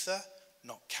Luther,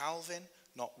 not Calvin,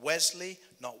 not Wesley,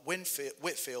 not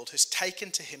Whitfield, has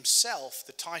taken to himself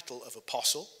the title of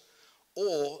apostle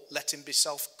or let him be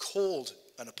self-called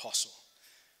an apostle.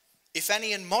 If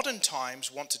any in modern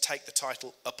times want to take the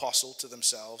title apostle to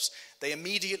themselves, they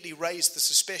immediately raise the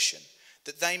suspicion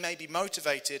that they may be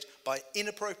motivated by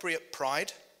inappropriate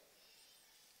pride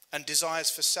and desires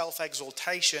for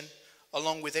self-exaltation,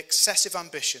 along with excessive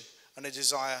ambition and a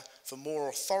desire for more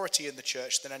authority in the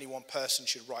church than any one person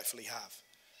should rightfully have.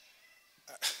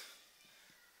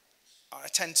 I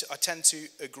tend to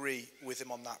agree with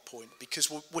him on that point,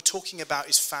 because we're talking about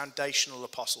his foundational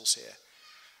apostles here.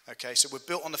 Okay, so we're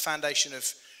built on the foundation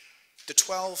of the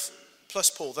 12 plus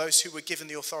Paul, those who were given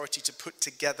the authority to put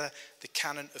together the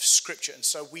canon of Scripture. And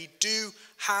so we do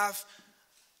have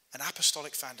an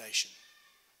apostolic foundation,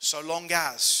 so long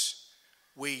as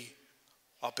we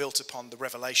are built upon the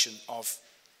revelation of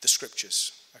the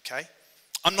Scriptures. Okay?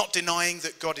 I'm not denying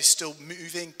that God is still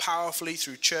moving powerfully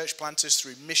through church planters,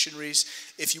 through missionaries.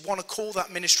 If you want to call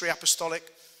that ministry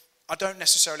apostolic, I don't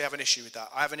necessarily have an issue with that.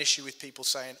 I have an issue with people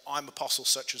saying, I'm apostle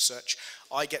such and such.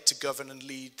 I get to govern and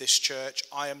lead this church.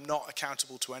 I am not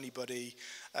accountable to anybody,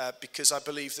 because I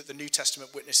believe that the New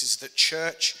Testament witnesses that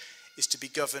church is to be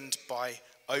governed by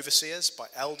overseers, by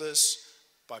elders,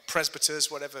 by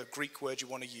presbyters, whatever Greek word you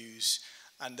want to use,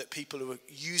 and that people who are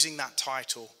using that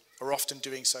title are often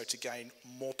doing so to gain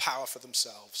more power for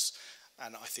themselves,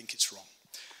 and I think it's wrong.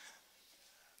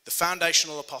 The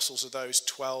foundational apostles are those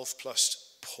 12 plus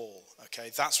Paul,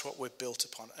 okay? That's what we're built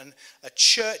upon. And a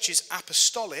church is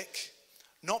apostolic,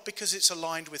 not because it's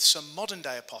aligned with some modern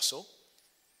day apostle,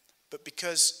 but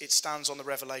because it stands on the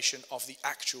revelation of the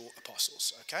actual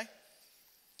apostles, okay?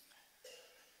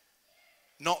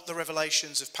 Not the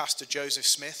revelations of Pastor Joseph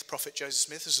Smith, Prophet Joseph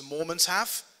Smith, as the Mormons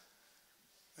have,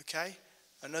 okay?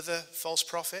 Another false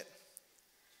prophet.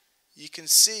 You can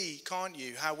see, can't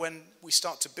you, how when we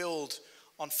start to build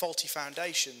on faulty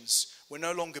foundations, we're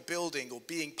no longer building or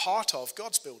being part of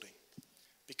God's building,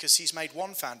 because he's made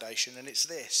one foundation and it's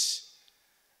this.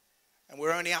 And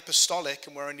we're only apostolic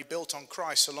and we're only built on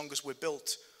Christ so long as we're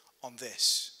built on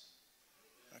this.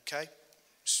 Okay?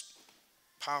 It's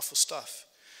powerful stuff.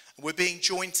 And we're being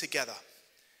joined together.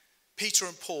 Peter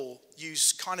and Paul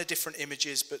use kind of different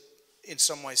images, but in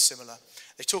some ways similar.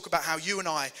 They talk about how you and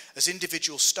I, as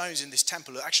individual stones in this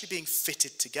temple, are actually being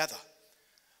fitted together,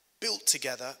 built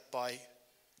together by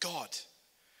God.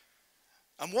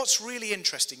 And what's really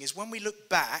interesting is when we look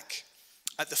back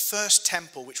at the first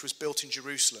temple which was built in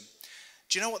Jerusalem,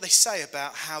 do you know what they say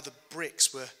about how the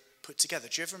bricks were put together?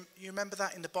 Do you remember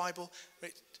that in the Bible?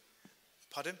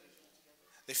 Pardon?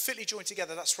 They fitly joined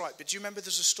together, that's right. But do you remember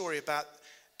there's a story about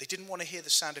they didn't want to hear the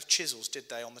sound of chisels, did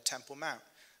they, on the Temple Mount?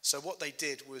 So what they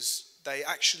did was they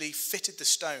actually fitted the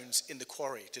stones in the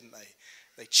quarry, didn't they?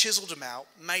 They chiseled them out,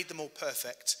 made them all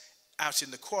perfect out in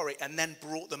the quarry, and then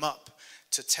brought them up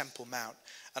to Temple Mount.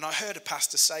 And I heard a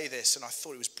pastor say this, and I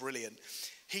thought it was brilliant.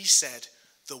 He said,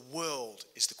 the world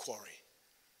is the quarry.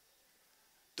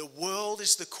 The world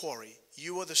is the quarry.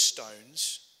 You are the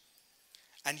stones,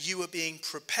 and you are being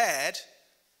prepared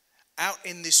out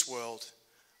in this world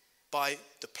by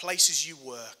the places you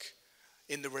work,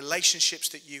 in the relationships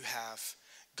that you have.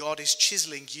 God is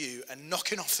chiseling you and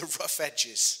knocking off the rough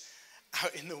edges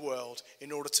out in the world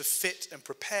in order to fit and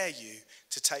prepare you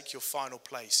to take your final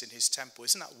place in his temple.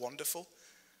 Isn't that wonderful?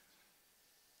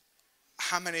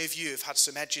 How many of you have had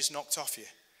some edges knocked off you?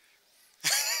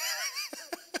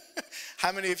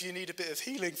 How many of you need a bit of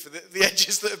healing for the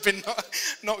edges that have been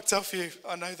knocked off you?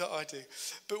 I know that I do.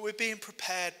 But we're being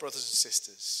prepared, brothers and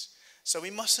sisters. So we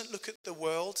mustn't look at the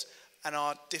world and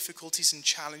our difficulties and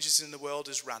challenges in the world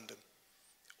as random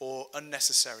or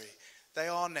unnecessary. They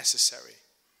are necessary.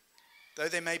 Though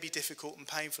they may be difficult and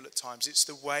painful at times, it's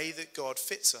the way that God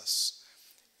fits us.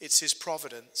 It's his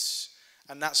providence.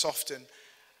 And that's often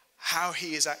how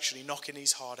he is actually knocking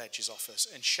these hard edges off us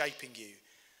and shaping you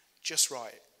just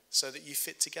right so that you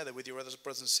fit together with your other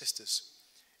brothers and sisters.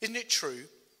 Isn't it true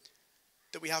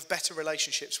that we have better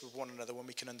relationships with one another when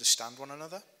we can understand one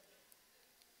another?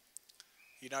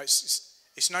 You know,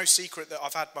 it's no secret that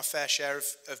I've had my fair share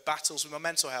of battles with my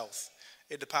mental health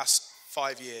in the past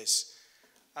 5 years.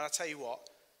 And I tell you what,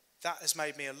 that has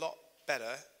made me a lot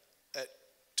better at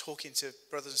talking to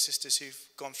brothers and sisters who've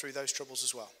gone through those troubles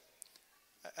as well.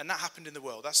 And that happened in the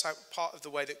world. That's how, part of the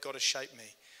way that God has shaped me.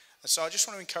 And so I just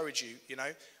want to encourage you, you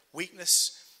know,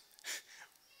 weakness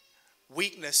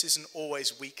isn't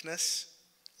always weakness.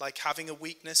 Like having a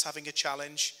weakness, having a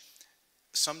challenge,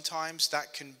 sometimes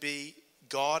that can be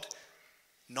God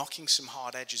knocking some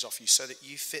hard edges off you so that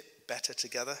you fit better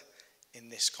together in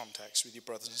this context with your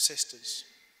brothers and sisters.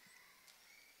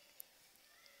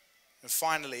 And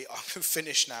finally, I'm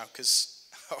finished now because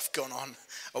I've gone on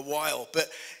a while. But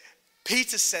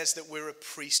Peter says that we're a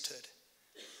priesthood.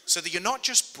 So that you're not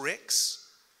just bricks.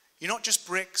 You're not just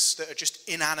bricks that are just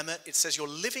inanimate. It says you're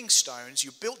living stones.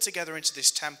 You're built together into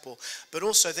this temple. But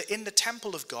also that in the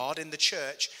temple of God, in the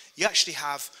church, you actually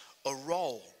have a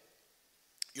role.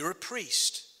 You're a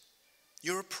priest.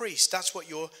 You're a priest. That's what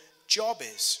your job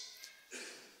is.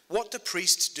 What do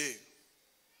priests do?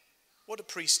 What do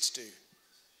priests do?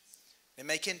 They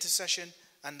make intercession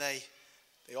and they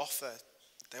offer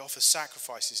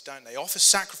sacrifices, don't they? Offer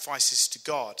sacrifices to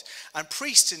God. And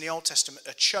priests in the Old Testament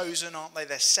are chosen, aren't they?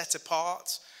 They're set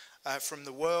apart from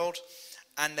the world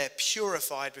and they're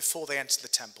purified before they enter the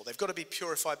temple. They've got to be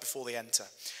purified before they enter.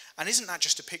 And isn't that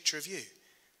just a picture of you?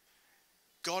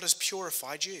 God has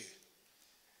purified you.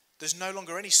 There's no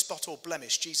longer any spot or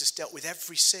blemish. Jesus dealt with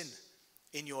every sin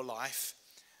in your life.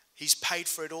 He's paid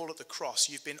for it all at the cross.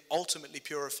 You've been ultimately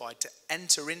purified to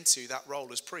enter into that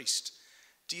role as priest.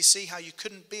 Do you see how you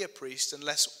couldn't be a priest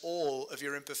unless all of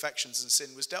your imperfections and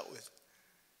sin was dealt with?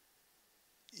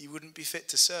 You wouldn't be fit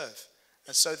to serve.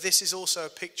 And so this is also a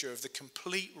picture of the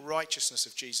complete righteousness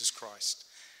of Jesus Christ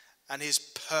and his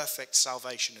perfect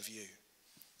salvation of you.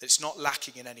 It's not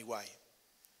lacking in any way.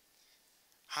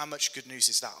 How much good news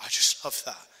is that? I just love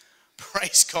that.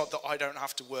 Praise God that I don't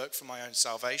have to work for my own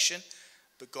salvation,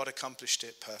 but God accomplished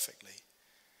it perfectly.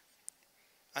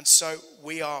 And so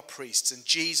we are priests, and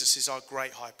Jesus is our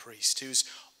great high priest who's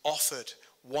offered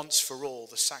once for all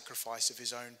the sacrifice of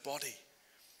his own body.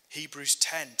 Hebrews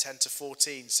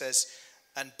 10:10-14 says,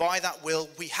 and by that will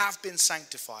we have been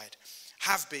sanctified,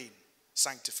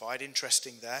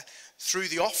 interesting there, through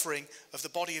the offering of the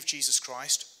body of Jesus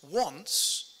Christ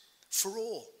once for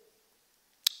all.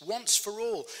 once for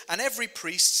all. And every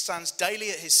priest stands daily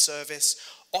at his service,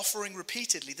 offering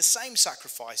repeatedly the same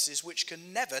sacrifices which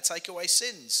can never take away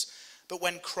sins. But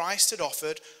when Christ had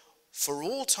offered for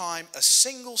all time a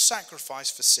single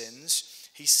sacrifice for sins,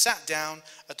 he sat down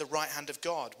at the right hand of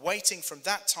God, waiting from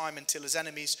that time until his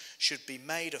enemies should be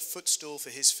made a footstool for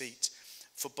his feet.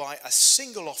 For by a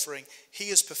single offering, he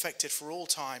has perfected for all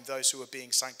time those who are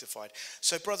being sanctified.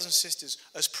 So brothers and sisters,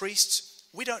 as priests,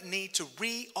 we don't need to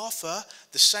re-offer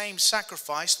the same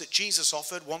sacrifice that Jesus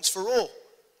offered once for all.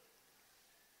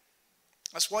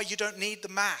 That's why you don't need the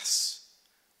Mass,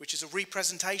 which is a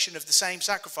representation of the same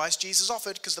sacrifice Jesus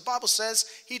offered, because the Bible says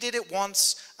he did it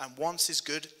once, and once is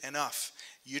good enough.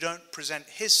 You don't present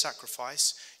his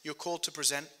sacrifice, you're called to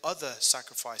present other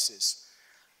sacrifices.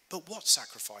 But what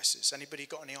sacrifices? Anybody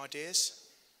got any ideas?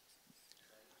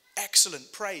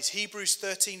 Excellent, praise. Hebrews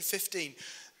 13:15.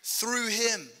 Through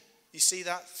him, you see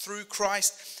that? Through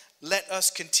Christ, let us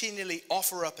continually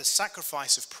offer up a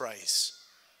sacrifice of praise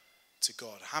to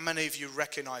God. How many of you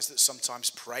recognize that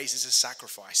sometimes praise is a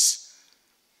sacrifice?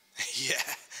 Yeah.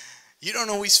 You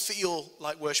don't always feel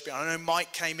like worshiping. I know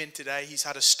Mike came in today. He's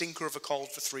had a stinker of a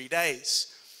cold for 3 days.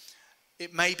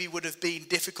 It maybe would have been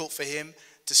difficult for him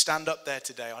to stand up there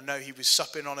today. I know he was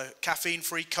supping on a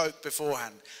caffeine-free Coke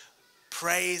beforehand.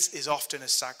 Praise is often a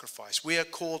sacrifice. We are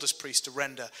called as priests to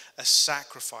render a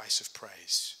sacrifice of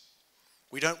praise.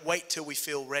 We don't wait till we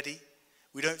feel ready.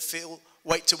 We don't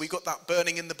wait till we got that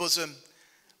burning in the bosom.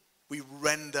 We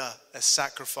render a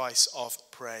sacrifice of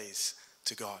praise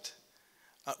to God.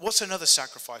 What's another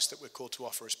sacrifice that we're called to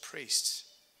offer as priests?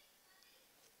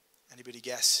 Anybody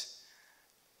guess?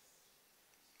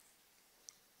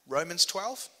 Romans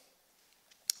 12?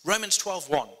 Romans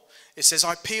 12:1. It says,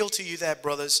 I appeal to you there,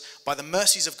 brothers, by the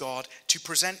mercies of God, to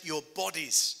present your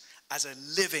bodies as a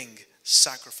living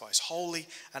sacrifice, holy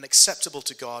and acceptable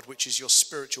to God, which is your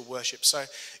spiritual worship. So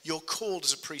you're called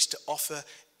as a priest to offer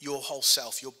your whole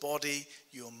self, your body,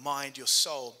 your mind, your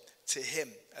soul, to him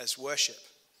as worship.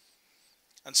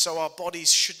 And so our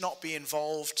bodies should not be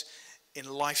involved in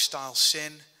lifestyle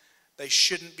sin. They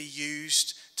shouldn't be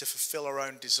used to fulfill our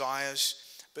own desires,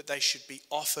 but they should be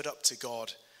offered up to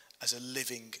God as a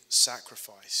living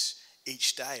sacrifice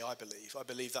each day, I believe. I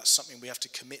believe that's something we have to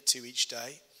commit to each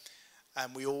day.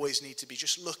 And we always need to be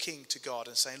just looking to God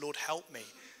and saying, Lord, help me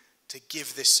to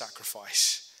give this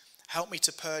sacrifice. Help me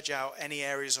to purge out any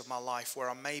areas of my life where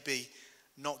I may be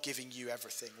not giving you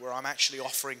everything, where I'm actually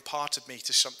offering part of me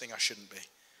to something I shouldn't be.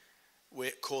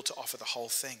 We're called to offer the whole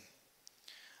thing.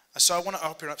 And so I want to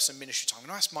open up some ministry time. I'm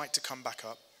going to ask Mike to come back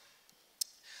up.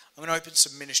 I'm going to open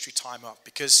some ministry time up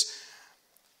because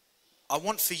I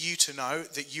want for you to know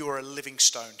that you are a living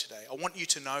stone today. I want you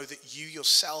to know that you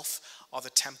yourself are the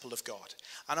temple of God.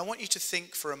 And I want you to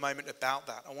think for a moment about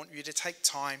that. I want you to take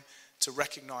time to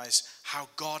recognize how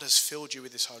God has filled you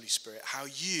with his Holy Spirit, how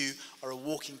you are a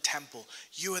walking temple.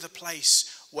 You are the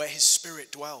place where his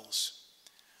Spirit dwells.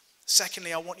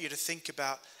 Secondly, I want you to think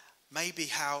about maybe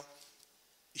how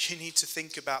you need to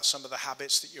think about some of the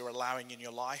habits that you're allowing in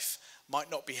your life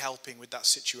might not be helping with that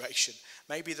situation.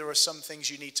 Maybe there are some things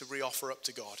you need to re-offer up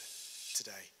to God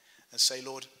today and say,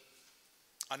 Lord,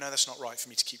 I know that's not right for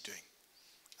me to keep doing.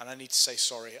 And I need to say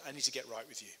sorry. I need to get right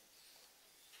with you.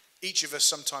 Each of us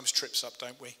sometimes trips up,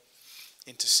 don't we,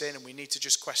 into sin, and we need to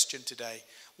just question today,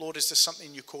 Lord, is there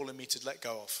something you're calling me to let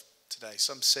go of today?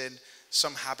 Some sin,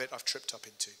 some habit I've tripped up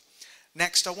into.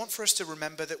 Next, I want for us to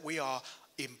remember that we are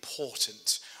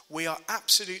important. We are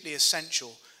absolutely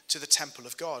essential to the temple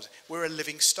of God. We're a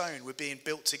living stone. We're being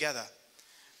built together.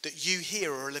 That you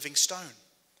here are a living stone.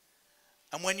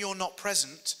 And when you're not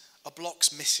present, a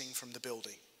block's missing from the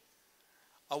building.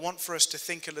 I want for us to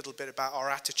think a little bit about our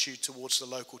attitude towards the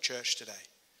local church today.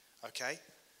 Okay?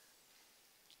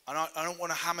 And I don't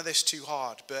want to hammer this too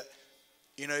hard, but,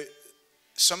 you know,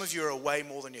 some of you are away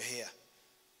more than you're here.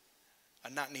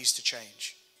 And that needs to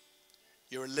change.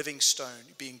 You're a living stone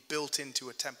being built into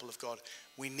a temple of God.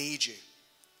 We need you.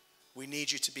 We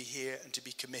need you to be here and to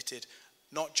be committed,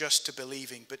 not just to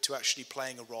believing, but to actually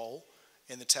playing a role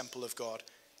in the temple of God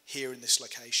here in this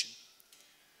location.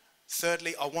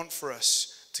 Thirdly, I want for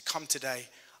us to come today,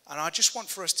 and I just want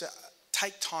for us to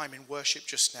take time in worship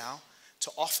just now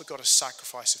to offer God a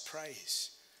sacrifice of praise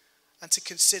and to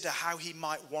consider how he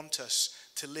might want us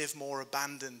to live more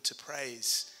abandoned to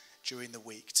praise during the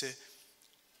week,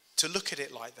 to look at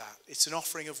it like that. It's an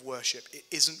offering of worship. It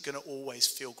isn't going to always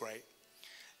feel great.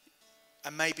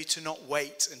 And maybe to not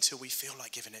wait until we feel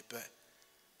like giving it, but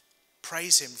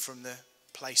praise him from the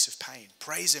place of pain.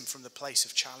 Praise him from the place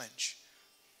of challenge.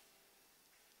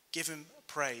 Give him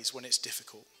praise when it's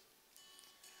difficult.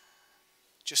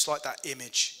 Just like that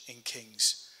image in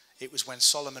Kings. It was when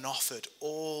Solomon offered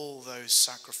all those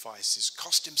sacrifices.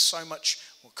 Cost him so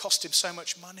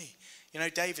much money. You know,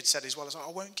 David said as well,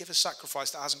 I won't give a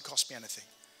sacrifice that hasn't cost me anything.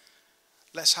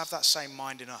 Let's have that same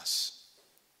mind in us.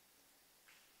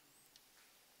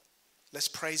 Let's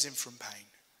praise him from pain.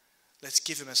 Let's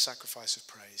give him a sacrifice of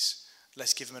praise.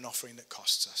 Let's give him an offering that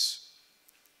costs us.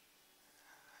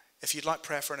 If you'd like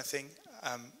prayer for anything,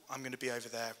 I'm going to be over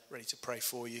there ready to pray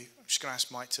for you. I'm just going to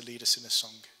ask Mike to lead us in a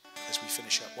song as we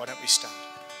finish up. Why don't we stand?